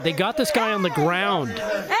outside. They got this guy on the ground.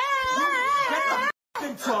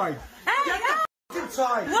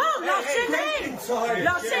 Non, lâchez-les,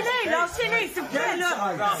 s'il vous plaît,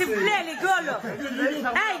 là. S'il vous plaît, les gars, là.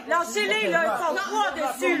 Hey, lâchez-les, là. Ils sont 3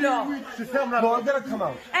 dessus, là.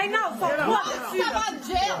 Hey, non, ils sont 3 dessus, là.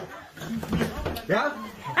 Yeah?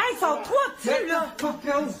 Hey, ils sont trois dessus, là!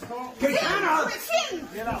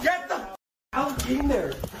 Get the out in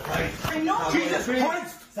there! I know! Jesus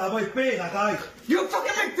Christ! Ça va être pire, arrête! You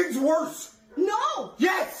fucking make things worse! No!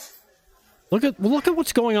 Yes! Look at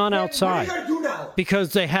what's going on outside. What are you gonna do now?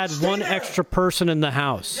 Because they had one extra person in the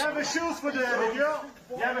house. You have a shoes for the girl?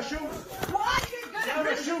 You have a shoes? What? You have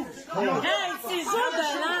a shoes? Hey, c'est ça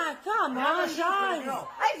de là! Come on, guys!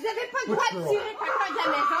 Hey, vous avez pas le droit de tirer quelqu'un de la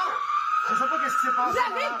maison! Je sais pas qu'est-ce qui s'est passé. Vous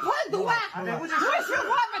avez pas le droit! Avez-vous des chaussures? Moi, je veux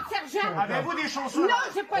voir votre sergent! Avez-vous des chaussures? Non,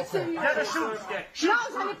 j'ai pas de souliers. You have a shoes? Non,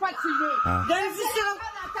 j'en ai pas de souliers. Donne-y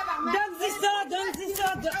ça! Donne-y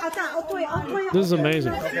ça! Attends, toi. This is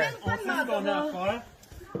amazing.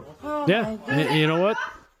 Yeah, you know what?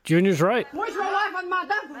 Junior's right. Moi, je vais voir votre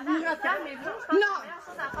mandat pour vous retenir. Non!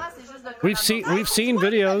 We've seen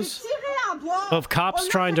videos of cops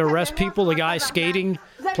trying to arrest people. The guy skating,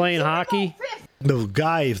 playing hockey. The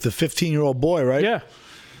guy, the 15-year-old boy, right? Yeah.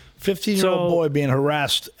 15-year-old boy being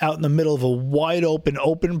harassed out in the middle of a wide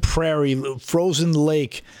open prairie, frozen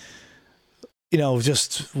lake. You know,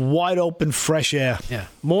 just wide open, fresh air. Yeah.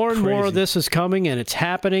 More and more of this is coming, and it's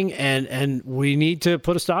happening, and we need to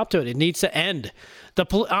put a stop to it. It needs to end.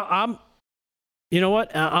 You know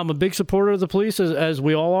what? I'm a big supporter of the police, as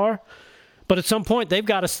we all are. But at some point, they've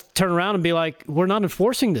got to turn around and be like, we're not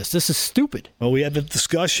enforcing this. This is stupid. Well, we had the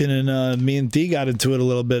discussion, and me and Dee got into it a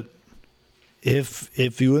little bit.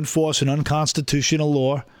 If you enforce an unconstitutional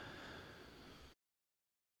law, are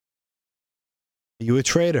you a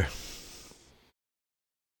traitor?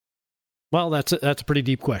 Well, that's a pretty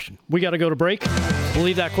deep question. We got to go to break. We'll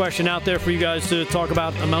leave that question out there for you guys to talk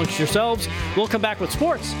about amongst yourselves. We'll come back with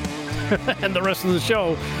sports and the rest of the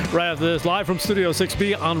show right after this. Live from Studio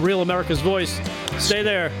 6B on Real America's Voice. Stay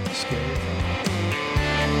there.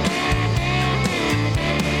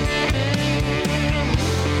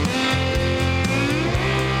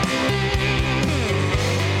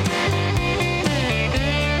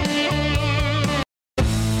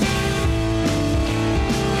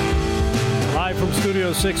 From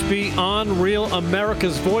Studio 6B on Real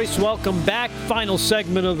America's Voice. Welcome back. Final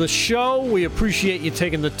segment of the show. We appreciate you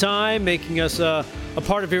taking the time, making us a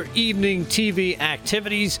part of your evening TV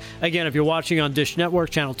activities. Again, if you're watching on Dish Network,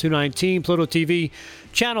 Channel 219, Pluto TV,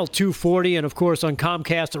 Channel 240, and of course on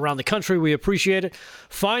Comcast around the country, we appreciate it.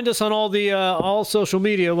 Find us on all social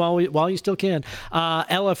media while you still can.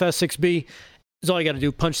 LFS6B. That's all you got to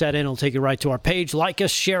do. Punch that in. It'll take you right to our page. Like us,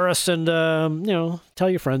 share us, and tell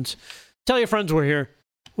your friends. Tell your friends we're here.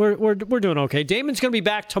 We're doing okay. Damon's going to be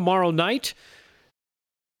back tomorrow night.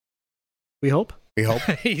 We hope.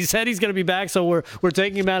 He said he's going to be back, so we're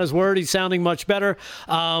taking him at his word. He's sounding much better.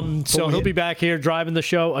 So he'll be back here driving the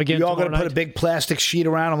show again. You all going to put a big plastic sheet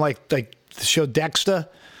around him like the show Dexter?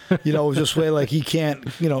 This way, like he can't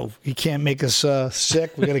make us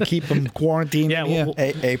sick. We got to keep him quarantined. Yeah.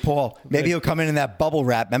 Hey, Paul. Maybe he'll come in that bubble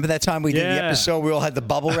wrap. Remember that time we did the episode? We all had the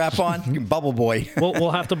bubble wrap on. Bubble boy.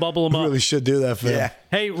 We'll have to bubble him up. We really should do that for him.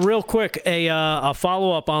 Hey, real quick, a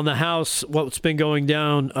follow up on the House. What's been going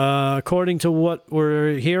down? According to what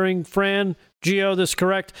we're hearing, Fran, Gio, this is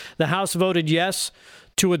correct. The House voted yes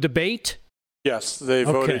to a debate. Yes, they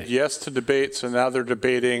voted yes to debate. So now they're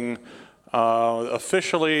debating.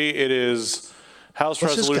 Officially, it is House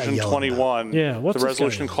Resolution 21. Yeah, what's the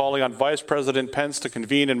resolution calling on Vice President Pence to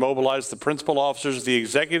convene and mobilize the principal officers of the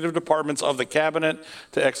executive departments of the cabinet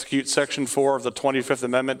to execute Section 4 of the 25th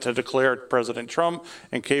Amendment to declare President Trump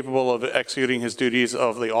incapable of executing his duties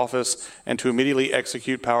of the office and to immediately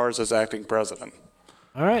execute powers as acting president.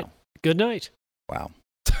 All right. Good night. Wow.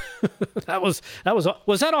 Was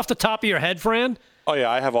that off the top of your head, Fran? Oh,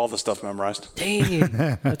 yeah, I have all the stuff memorized. Dang,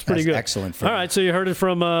 that's pretty good. Excellent. Fran. All right, so you heard it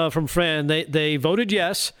from Fran. They voted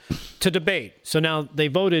yes to debate. So now they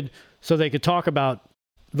voted so they could talk about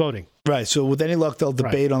voting. Right, so with any luck, they'll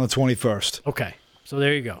debate on the 21st. Okay, so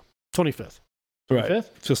there you go. 25th. Right.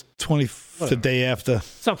 25th? Just 25th, the day after.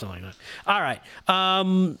 Something like that. All right.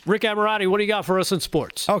 Rick Amorati, what do you got for us in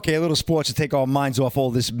sports? Okay, a little sports to take our minds off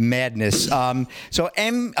all this madness. NCAA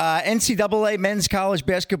men's college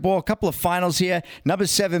basketball, a couple of finals here. Number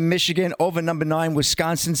 7, Michigan, over number 9,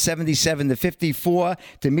 Wisconsin, 77-54.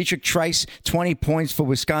 Demetric Trice, 20 points for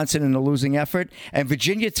Wisconsin in a losing effort. And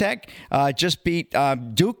Virginia Tech just beat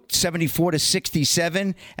Duke,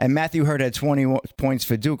 74-67. And Matthew Hurt had 20 points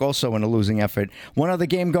for Duke, also in a losing effort. One other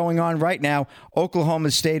game going on right now. Oklahoma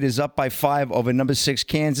State is up by 5 over number 6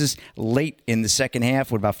 Kansas late in the second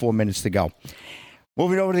half with about 4 minutes to go.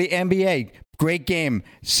 Moving over to the NBA. Great game.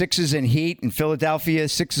 Sixers and Heat in Philadelphia.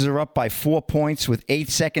 Sixers are up by 4 points with 8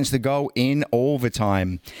 seconds to go in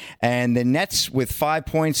overtime. And the Nets with 5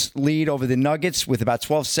 points lead over the Nuggets with about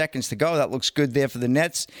 12 seconds to go. That looks good there for the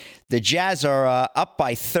Nets. The Jazz are up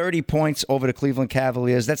by 30 points over the Cleveland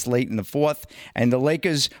Cavaliers. That's late in the fourth. And the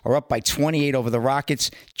Lakers are up by 28 over the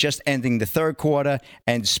Rockets, just ending the third quarter.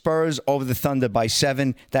 And Spurs over the Thunder by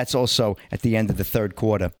 7. That's also at the end of the third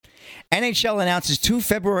quarter. NHL announces 2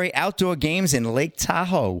 February outdoor games in Lake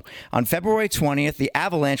Tahoe. On February 20th, the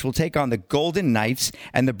Avalanche will take on the Golden Knights,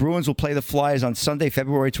 and the Bruins will play the Flyers on Sunday,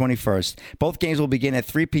 February 21st. Both games will begin at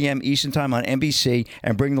 3 p.m. Eastern Time on NBC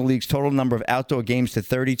and bring the league's total number of outdoor games to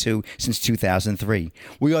 32 since 2003.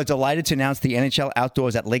 We are delighted to announce the NHL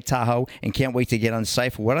Outdoors at Lake Tahoe and can't wait to get on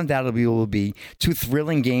site for what undoubtedly will be 2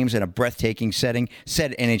 thrilling games in a breathtaking setting,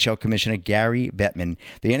 said NHL Commissioner Gary Bettman.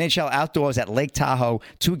 The NHL Outdoors at Lake Tahoe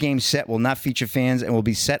 2-game set will not feature fans and will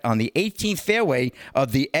be set on the 18th fairway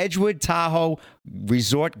of the Edgewood Tahoe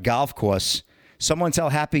Resort Golf Course. Someone tell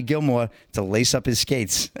Happy Gilmore to lace up his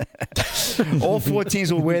skates. All 4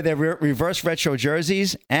 teams will wear their reverse retro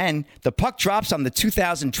jerseys, and the puck drops on the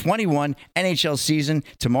 2021 NHL season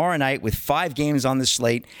tomorrow night with 5 games on the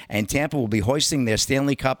slate, and Tampa will be hoisting their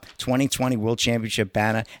Stanley Cup 2020 World Championship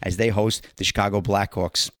banner as they host the Chicago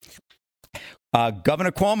Blackhawks.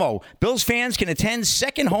 Governor Cuomo, Bills fans can attend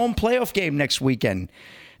second home playoff game next weekend.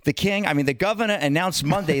 The governor announced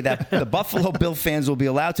Monday that the Buffalo Bill fans will be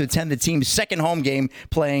allowed to attend the team's second home game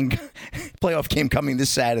playoff game coming this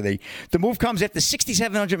Saturday. The move comes after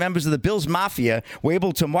 6,700 members of the Bills Mafia were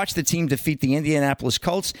able to watch the team defeat the Indianapolis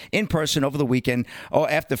Colts in person over the weekend, or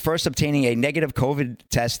after first obtaining a negative COVID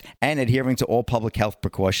test and adhering to all public health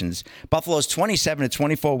precautions. Buffalo's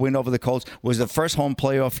 27-24 win over the Colts was the first home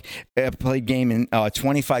playoff played game in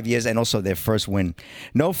 25 years and also their first win.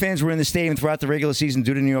 No fans were in the stadium throughout the regular season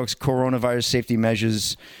due to New York's coronavirus safety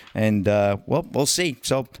measures, and we'll see.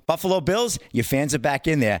 So Buffalo Bills, your fans are back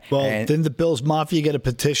in there. Well, didn't the Bills Mafia get a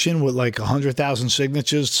petition with like 100,000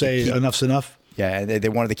 signatures say enough's enough? Yeah, they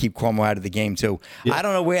wanted to keep Cuomo out of the game too. Yeah. I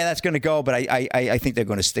don't know where that's going to go, but I think they're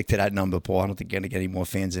going to stick to that number, Paul. I don't think they're going to get any more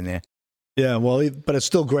fans in there. Yeah, well, but it's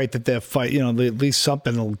still great that they're fight. At least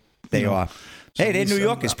something. They are. Hey, they're New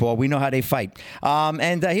Yorkers, Paul. We know how they fight.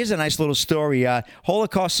 And here's a nice little story.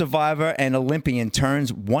 Holocaust survivor and Olympian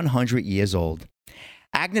turns 100 years old.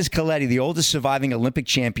 Agnes Coletti, the oldest surviving Olympic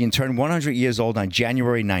champion, turned 100 years old on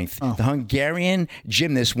January 9th. Oh. The Hungarian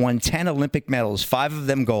gymnast won 10 Olympic medals, 5 of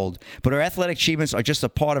them gold. But her athletic achievements are just a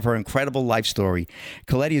part of her incredible life story.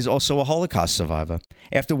 Coletti is also a Holocaust survivor.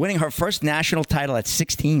 After winning her first national title at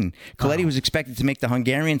 16, Coletti was expected to make the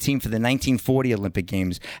Hungarian team for the 1940 Olympic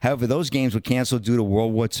Games. However, those games were canceled due to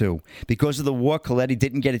World War II. Because of the war, Coletti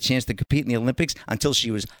didn't get a chance to compete in the Olympics until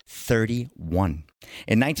she was 31.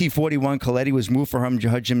 In 1941, Coletti was moved from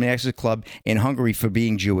her gymnastics club in Hungary for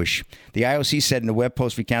being Jewish. The IOC said in a web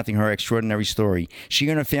post recounting her extraordinary story, she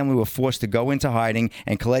and her family were forced to go into hiding,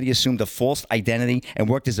 and Coletti assumed a false identity and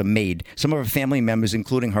worked as a maid. Some of her family members,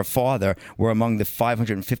 including her father, were among the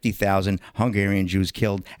 550,000 Hungarian Jews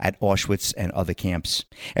killed at Auschwitz and other camps.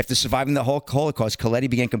 After surviving the Holocaust, Coletti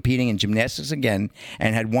began competing in gymnastics again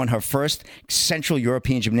and had won her first Central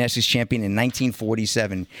European Gymnastics Champion in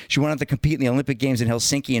 1947. She went on to compete in the Olympic Games in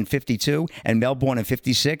Helsinki in 52 and Melbourne in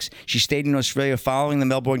 56. She stayed in Australia following the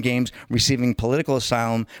Melbourne Games, receiving political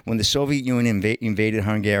asylum when the Soviet Union invaded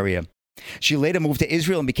Hungary. She later moved to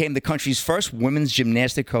Israel and became the country's first women's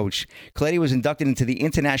gymnastic coach. Coletti was inducted into the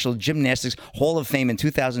International Gymnastics Hall of Fame in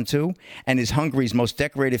 2002 and is Hungary's most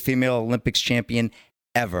decorated female Olympics champion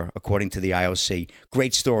ever, according to the IOC.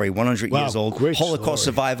 Great story. 100 years old. Holocaust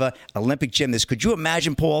survivor, Olympic gymnast. Could you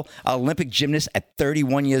imagine, Paul, an Olympic gymnast at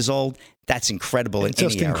 31 years old? That's incredible. It's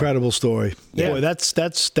just an incredible story. Yeah. Boy, that's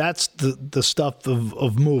the stuff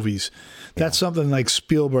of movies. That's something like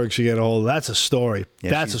Spielberg should get a hold of. That's a story.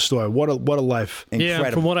 Yeah, that's a story. What a life. Incredible.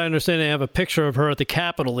 Yeah, from what I understand, they have a picture of her at the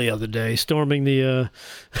Capitol the other day, storming the...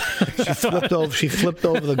 She flipped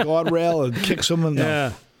over the guardrail and kicked someone.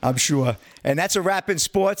 Yeah. I'm sure. And that's a wrap in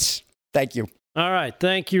sports. Thank you. All right.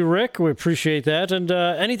 Thank you, Rick. We appreciate that. And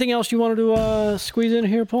anything else you wanted to squeeze in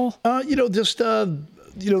here, Paul?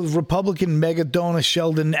 Republican mega donor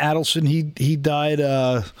Sheldon Adelson, he died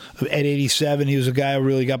at 87. He was a guy who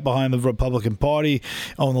really got behind the Republican Party,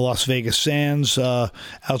 owned the Las Vegas Sands,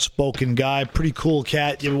 outspoken guy, pretty cool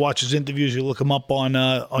cat. You ever watch his interviews, you look him up on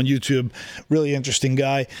YouTube. Really interesting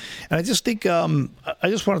guy. And I just think, I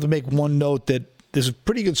just wanted to make one note that there's a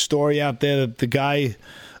pretty good story out there that the guy,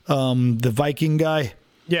 the Viking guy,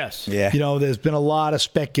 Yes. Yeah. You know, there's been a lot of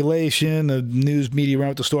speculation, the news media ran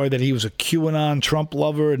with the story that he was a QAnon Trump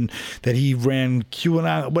lover and that he ran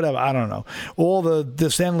QAnon, whatever, I don't know. All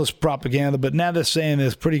this endless propaganda, but now they're saying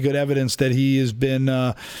there's pretty good evidence that he has been,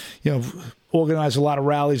 organized a lot of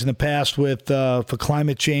rallies in the past with for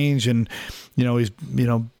climate change, and, he's,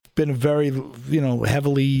 been a very,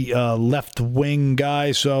 heavily left-wing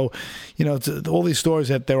guy. So, all these stories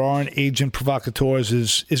that there aren't agent provocateurs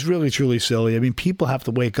is really, truly silly. I mean, people have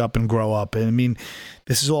to wake up and grow up. And, I mean,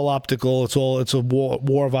 this is all optical. It's a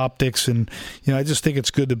war of optics. And, I just think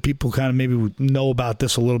it's good that people kind of maybe know about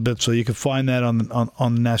this a little bit, so you can find that on the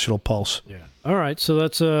National Pulse. Yeah. All right, so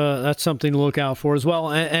that's something to look out for as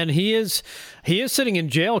well. And he is sitting in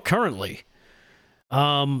jail currently.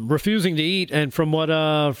 Refusing to eat, and from what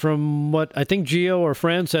I think Gio or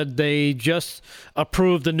Fran said, they just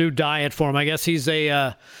approved the new diet for him. I guess he's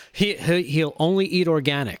he'll only eat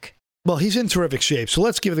organic. Well, he's in terrific shape, so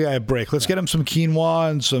let's give the guy a break. Let's get him some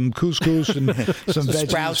quinoa and some couscous and some veggies.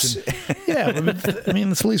 Sprouts. I mean,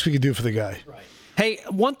 that's the least we could do for the guy. Right. Hey,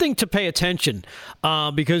 one thing to pay attention,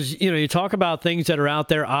 because you talk about things that are out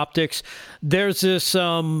there, optics. There's this.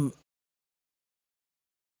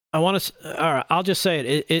 I'll just say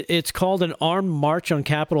it. It's called an armed march on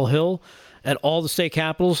Capitol Hill at all the state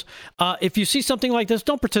capitals. If you see something like this,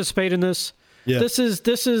 don't participate in this. Yeah. This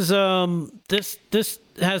has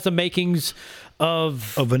the makings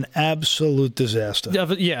of an absolute disaster.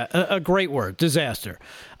 A great word, disaster.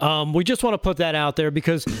 We just want to put that out there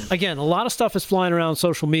because, again, a lot of stuff is flying around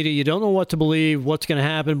social media. You don't know what to believe, what's going to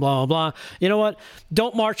happen, blah, blah, blah. You know what?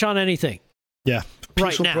 Don't march on anything. Yeah.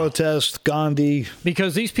 Peaceful protest, Gandhi.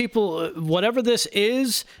 Because these people, whatever this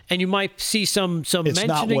is, and you might see some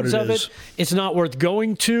mentionings of it, it's not worth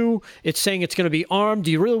going to. It's saying it's going to be armed.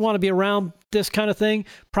 Do you really want to be around this kind of thing?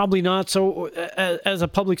 Probably not. So as a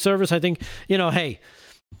public service, I think, hey.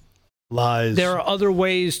 Lies. There are other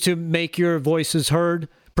ways to make your voices heard.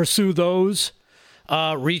 Pursue those.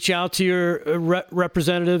 Reach out to your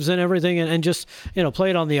representatives and everything, and just play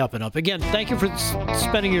it on the up and up. Again, thank you for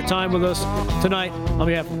spending your time with us tonight. On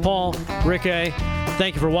behalf of Paul, Rick A.,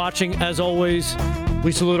 thank you for watching. As always,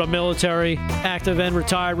 we salute our military, active and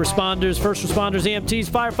retired responders, first responders, EMTs,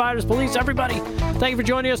 firefighters, police, everybody. Thank you for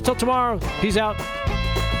joining us. Till tomorrow. Peace out.